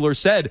Tim Legler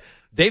said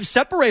they've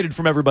separated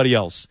from everybody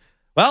else.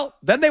 Well,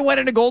 then they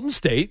went into Golden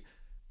State,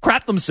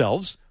 crapped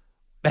themselves.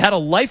 They had a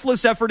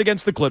lifeless effort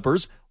against the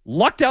Clippers,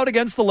 lucked out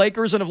against the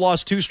Lakers, and have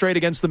lost 2 straight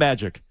against the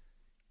Magic.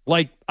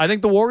 Like, I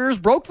think the Warriors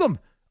broke them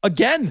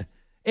again.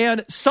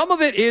 And some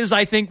of it is,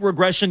 I think,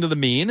 regression to the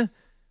mean.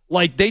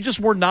 Like, they just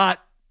were not,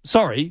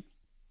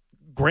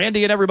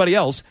 Grandy and everybody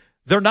else,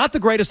 they're not the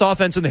greatest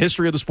offense in the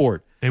history of the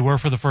sport. They were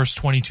for the first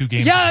 22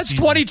 games Yeah, of the it's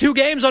season. 22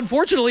 games.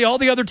 Unfortunately, all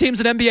the other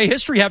teams in NBA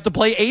history have to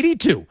play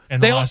 82.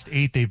 And the last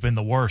 8, they've been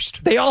the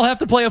worst. They all have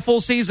to play a full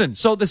season.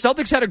 So the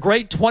Celtics had a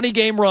great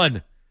 20-game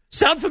run.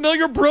 Sound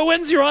familiar,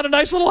 Bruins? You're on a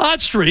nice little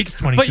hot streak.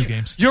 22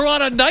 games. You're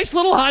on a nice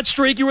little hot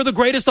streak. You were the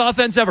greatest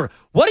offense ever.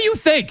 What do you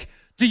think?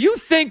 Do you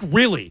think,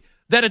 really,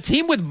 that a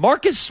team with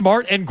Marcus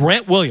Smart and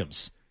Grant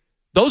Williams,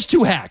 those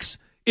 2 hacks,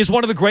 is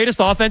one of the greatest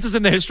offenses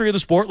in the history of the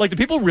sport? Like, do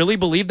people really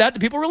believe that? Do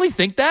people really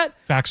think that?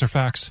 Facts are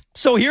facts.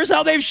 So here's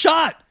how they've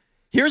shot.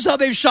 Here's how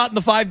they've shot in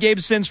the 5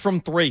 games since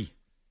from 3.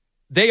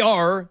 They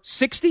are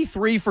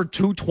 63 for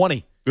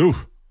 220. Ooh.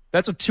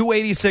 That's a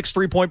 286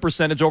 3-point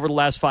percentage over the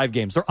last 5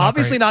 games. They're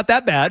obviously not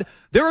that bad.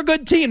 They're a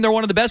good team. They're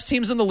one of the best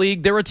teams in the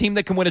league. They're a team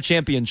that can win a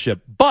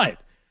championship.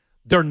 But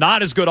they're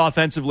not as good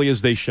offensively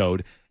as they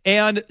showed.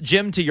 And,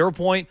 Jim, to your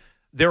point,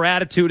 their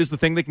attitude is the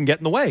thing that can get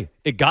in the way.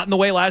 It got in the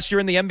way last year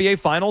in the NBA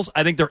Finals.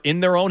 I think they're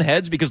in their own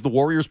heads because the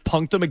Warriors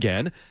punked them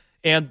again.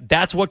 And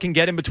that's what can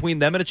get in between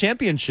them and a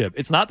championship.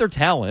 It's not their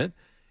talent.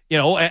 You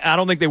know, I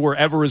don't think they were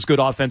ever as good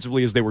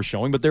offensively as they were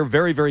showing, but they're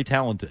very, very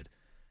talented.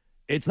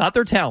 It's not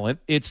their talent.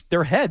 It's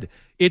their head.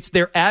 It's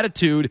their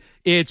attitude.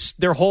 It's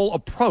their whole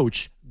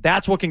approach.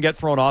 That's what can get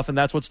thrown off, and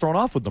that's what's thrown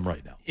off with them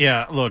right now.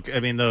 Yeah, look, I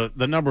mean, the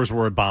numbers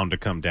were bound to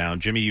come down.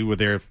 Jimmy, you were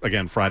there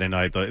again Friday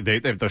night.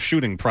 The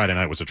shooting Friday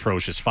night was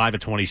atrocious. 5 of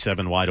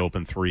 27 wide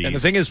open threes. And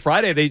the thing is,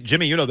 Friday,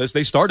 Jimmy, you know this,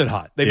 they started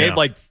hot. They made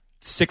like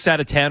 6 out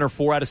of 10 or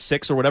 4 out of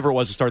 6 or whatever it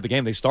was to start the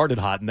game. They started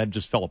hot and then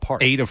just fell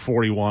apart. 8 of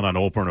 41 on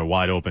open or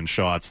wide open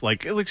shots.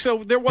 Like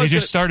so there was. They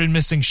just started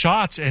missing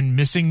shots and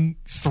missing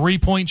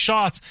 3-point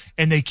shots,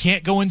 and they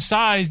can't go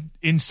inside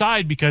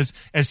because,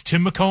 as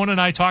Tim McCone and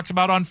I talked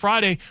about on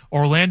Friday,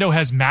 Orlando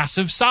has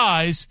massive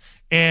size,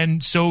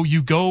 and so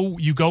you go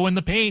in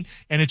the paint,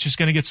 and it's just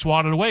going to get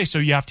swatted away. So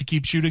you have to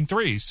keep shooting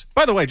threes.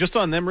 By the way, just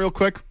on them real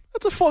quick.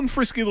 That's a fun,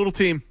 frisky little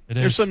team.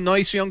 There's some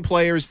nice young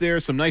players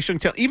there, some nice young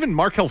talent. Even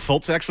Markelle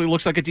Fultz actually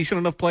looks like a decent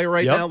enough player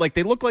right now. Like,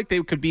 they look like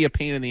they could be a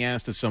pain in the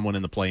ass to someone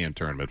in the play-in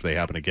tournament if they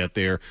happen to get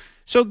there.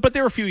 So, but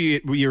they're a few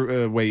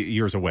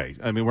years away.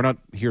 I mean, we're not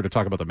here to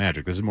talk about the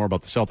Magic. This is more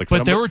about the Celtics.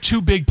 But there were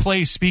 2 big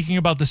plays, speaking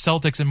about the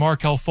Celtics and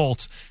Markelle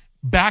Fultz.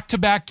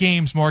 Back-to-back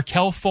games,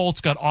 Markelle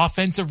Fultz got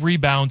offensive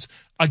rebounds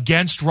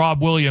against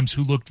Rob Williams,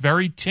 who looked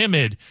very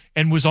timid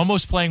and was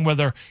almost playing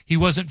whether he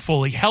wasn't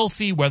fully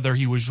healthy, whether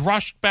he was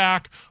rushed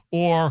back,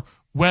 or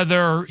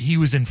whether he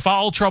was in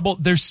foul trouble.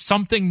 There's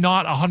something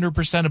not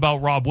 100%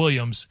 about Rob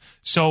Williams.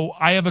 So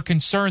I have a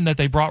concern that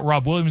they brought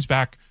Rob Williams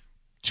back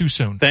too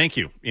soon. Thank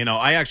you. You know,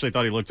 I actually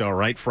thought he looked all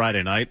right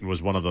Friday night and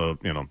was one of the,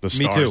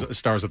 the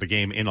stars of the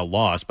game in a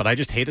loss, but I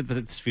just hated that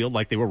it felt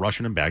like they were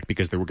rushing him back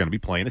because they were going to be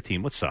playing a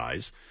team with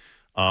size.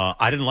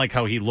 I didn't like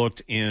how he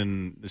looked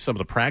in some of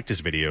the practice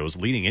videos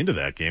leading into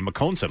that game.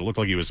 McCone said it looked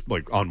like he was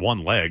like on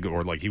one leg,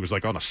 or like he was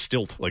like on a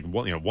stilt, like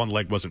one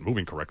leg wasn't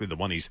moving correctly. The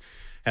one he's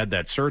had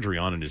that surgery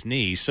on in his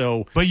knee.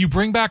 So, but you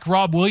bring back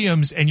Rob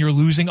Williams and you're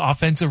losing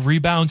offensive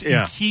rebounds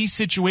in key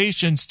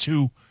situations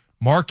to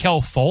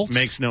Markelle Fultz.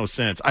 Makes no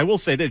sense. I will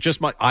say that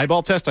just my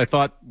eyeball test. I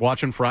thought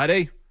watching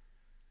Friday,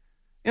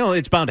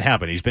 it's bound to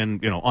happen. He's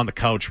been on the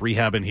couch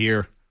rehabbing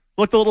here.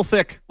 Looked a little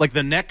thick, like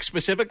the neck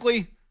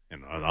specifically.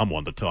 And I'm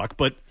one to talk,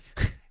 but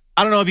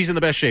I don't know if he's in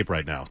the best shape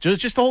right now.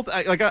 Just the whole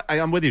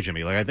I'm with you,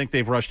 Jimmy. Like, I think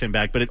they've rushed him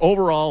back, but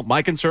overall,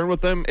 my concern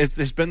with them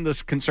has been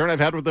this concern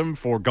I've had with them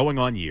for going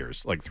on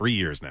years, like 3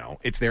 years now.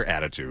 It's their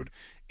attitude,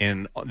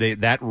 and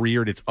that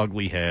reared its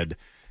ugly head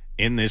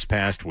in this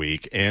past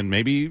week. And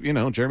maybe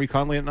Jeremy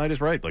Conley at night is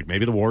right. Like,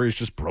 maybe the Warriors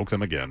just broke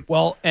them again.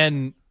 Well,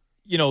 and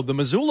the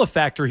Mazzulla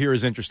factor here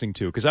is interesting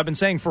too, because I've been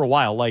saying for a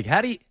while, like,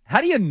 how do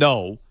you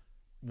know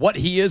what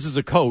he is as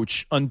a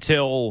coach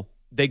until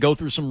they go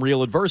through some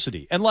real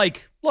adversity? And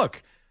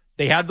look,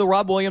 they had the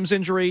Rob Williams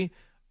injury.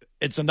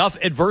 It's enough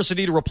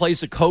adversity to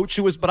replace a coach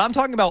but I'm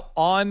talking about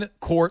on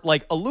court,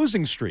 like a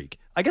losing streak.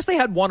 I guess they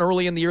had one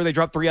early in the year. They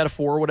dropped 3 out of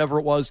 4 or whatever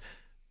it was.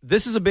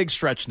 This is a big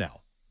stretch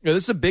now.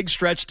 This is a big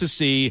stretch to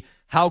see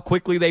how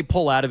quickly they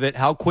pull out of it,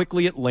 how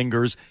quickly it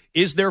lingers.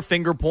 Is there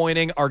finger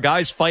pointing? Are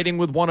guys fighting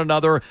with one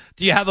another?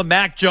 Do you have a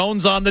Mac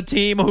Jones on the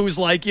team who's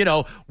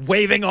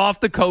waving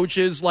off the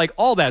coaches, like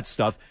all that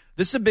stuff?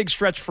 This is a big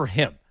stretch for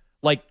him.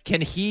 Like, can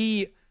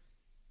he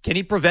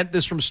prevent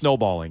this from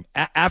snowballing?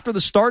 After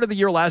the start of the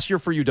year last year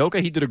for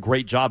Udoka, he did a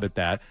great job at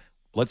that.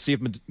 Let's see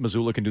if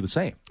Mazzulla can do the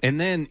same. And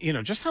then,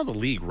 just how the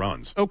league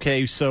runs.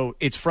 Okay, so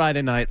it's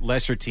Friday night,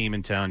 lesser team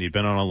in town. You've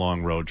been on a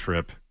long road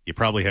trip. You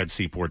probably had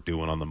Seaport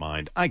doing on the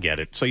mind. I get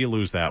it. So you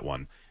lose that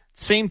one.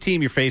 Same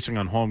team you're facing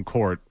on home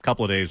court a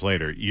couple of days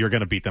later, you're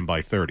going to beat them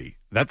by 30.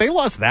 That they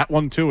lost that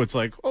one, too. It's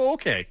like, oh,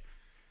 okay.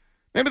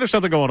 Maybe there's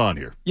something going on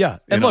here. Yeah.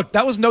 And look,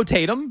 that was no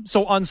Tatum.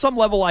 So on some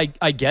level, I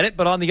get it.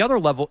 But on the other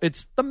level,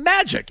 it's the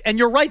Magic. And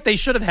you're right. They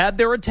should have had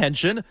their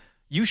attention.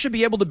 You should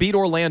be able to beat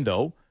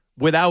Orlando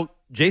without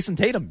Jason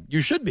Tatum.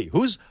 You should be.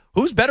 Who's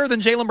better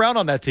than Jaylen Brown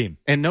on that team?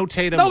 And no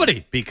Tatum.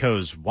 Nobody.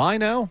 Because why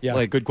now?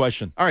 Yeah, good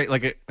question. All right.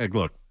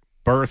 Look,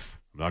 birth.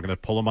 I'm not going to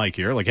pull a mic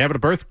here. Like, having a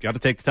birth, got to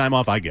take the time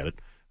off. I get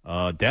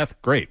it. Death,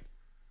 great.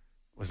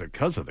 Was it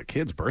because of the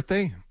kid's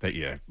birthday that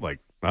you,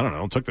 I don't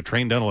know, took the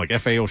train down to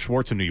FAO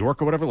Schwartz in New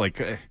York or whatever?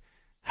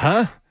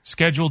 Huh?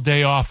 Scheduled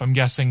day off, I'm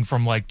guessing,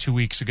 from 2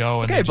 weeks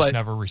ago, and they just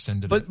never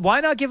rescinded it. But why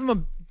not give him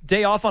a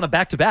day off on a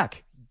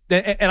back-to-back?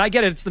 And I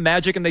get it. It's the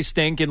Magic, and they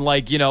stink, and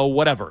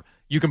whatever.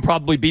 You can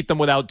probably beat them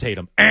without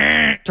Tatum.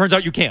 Turns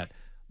out you can't.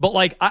 But,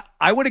 like,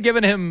 I would have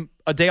given him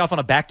a day off on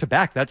a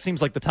back-to-back. That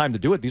seems like the time to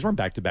do it. These weren't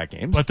back-to-back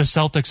games. But the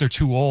Celtics are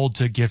too old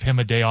to give him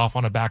a day off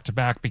on a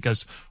back-to-back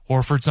because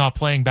Horford's not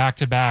playing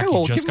back-to-back. Hey,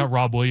 well, he just got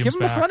Rob Williams back.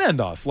 Give him back. the front end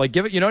off. Like,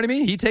 give it. You know what I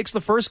mean? He takes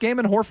the first game,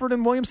 and Horford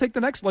and Williams take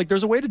the next. Like,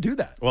 there's a way to do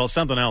that. Well,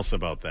 something else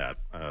about that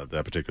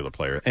particular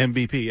player,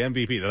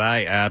 MVP that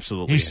I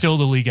absolutely. He's still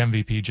the league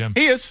MVP, Jim.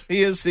 He is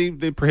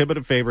the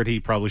prohibitive favorite. He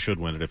probably should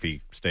win it if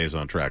he stays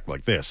on track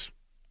like this.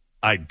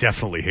 I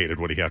definitely hated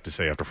what he had to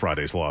say after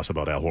Friday's loss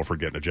about Al Horford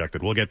getting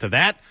ejected. We'll get to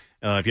that.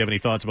 If you have any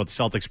thoughts about the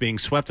Celtics being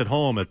swept at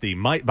home by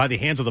the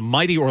hands of the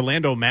mighty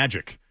Orlando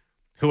Magic,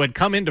 who had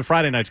come into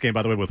Friday night's game,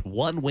 by the way, with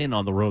one win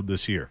on the road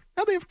this year.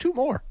 Now they have two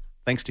more,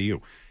 thanks to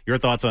you. Your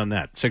thoughts on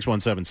that?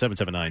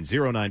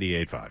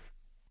 617-779-0985.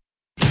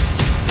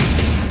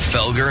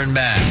 Felger and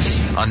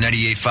Maz on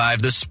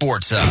 98.5 The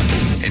Sports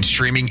Hub and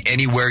streaming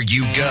anywhere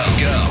you go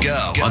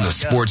on the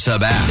Sports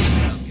Hub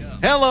app.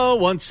 Hello,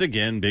 once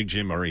again, Big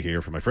Jim Murray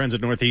here for my friends at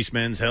Northeast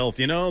Men's Health.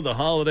 You know, the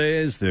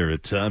holidays, they're a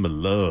time of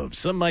love.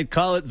 Some might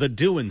call it the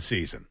doing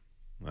season.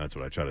 That's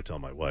what I try to tell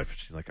my wife.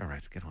 She's like, all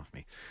right, get off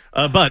me.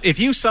 But if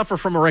you suffer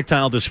from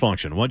erectile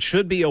dysfunction, what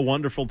should be a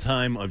wonderful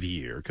time of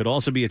year could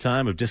also be a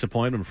time of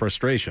disappointment and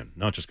frustration.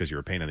 Not just because you're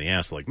a pain in the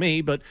ass like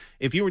me, but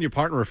if you and your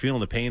partner are feeling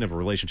the pain of a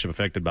relationship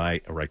affected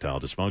by erectile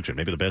dysfunction,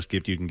 maybe the best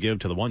gift you can give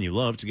to the one you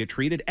love is to get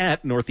treated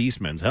at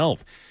Northeast Men's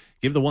Health.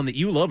 Give the one that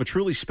you love a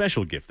truly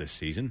special gift this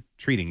season,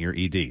 treating your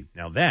ED.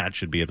 Now, that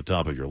should be at the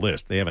top of your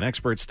list. They have an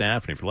expert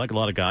staff, and if you're like a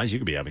lot of guys, you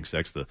could be having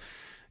sex the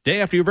day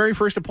after your very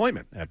first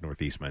appointment at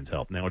Northeast Men's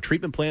Health. Now, a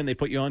treatment plan they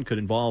put you on could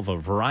involve a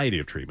variety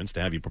of treatments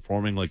to have you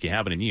performing like you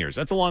haven't in years.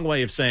 That's a long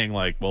way of saying,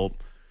 like, well,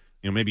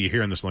 you know, maybe you're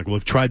hearing this like, well,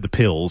 I've tried the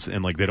pills,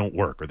 and, like, they don't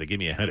work, or they give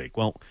me a headache.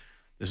 Well,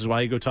 this is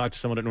why you go talk to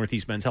someone at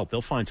Northeast Men's Health. They'll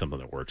find something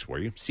that works for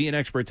you. See an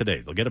expert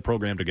today. They'll get a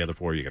program together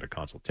for you. You get a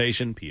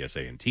consultation,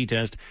 PSA and T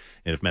test,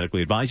 and if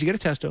medically advised, you get a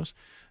test dose.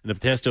 And if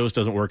the test dose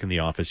doesn't work in the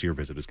office, your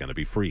visit is going to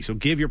be free. So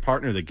give your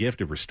partner the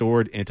gift of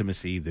restored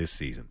intimacy this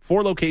season.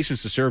 4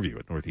 locations to serve you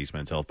at Northeast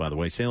Men's Health, by the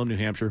way. Salem, New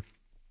Hampshire,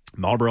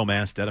 Marlborough,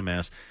 Mass., Dedham,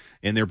 Mass.,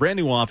 and their brand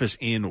new office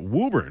in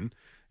Woburn.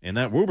 And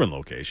that Woburn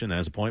location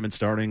has appointments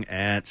starting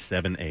at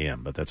 7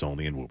 a.m., but that's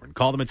only in Woburn.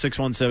 Call them at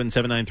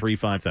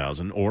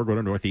 617-793-5000 or go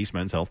to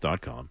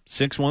northeastmenshealth.com.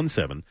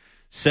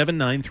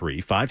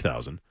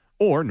 617-793-5000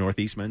 or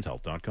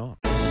northeastmenshealth.com.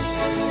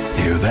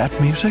 Hear that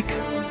music?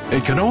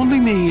 It can only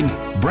mean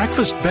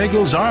breakfast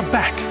bagels are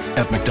back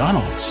at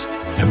McDonald's.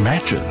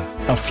 Imagine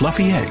a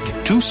fluffy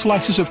egg, 2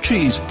 slices of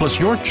cheese, plus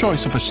your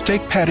choice of a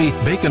steak patty,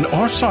 bacon,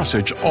 or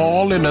sausage,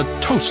 all in a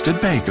toasted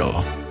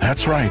bagel.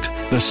 That's right,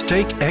 the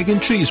steak, egg,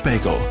 and cheese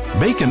bagel,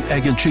 bacon,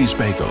 egg, and cheese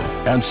bagel,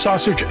 and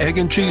sausage, egg,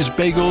 and cheese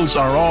bagels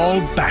are all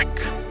back,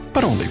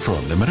 but only for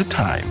a limited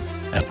time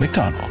at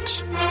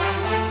McDonald's.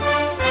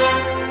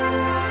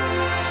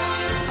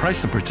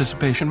 Price and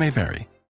participation may vary.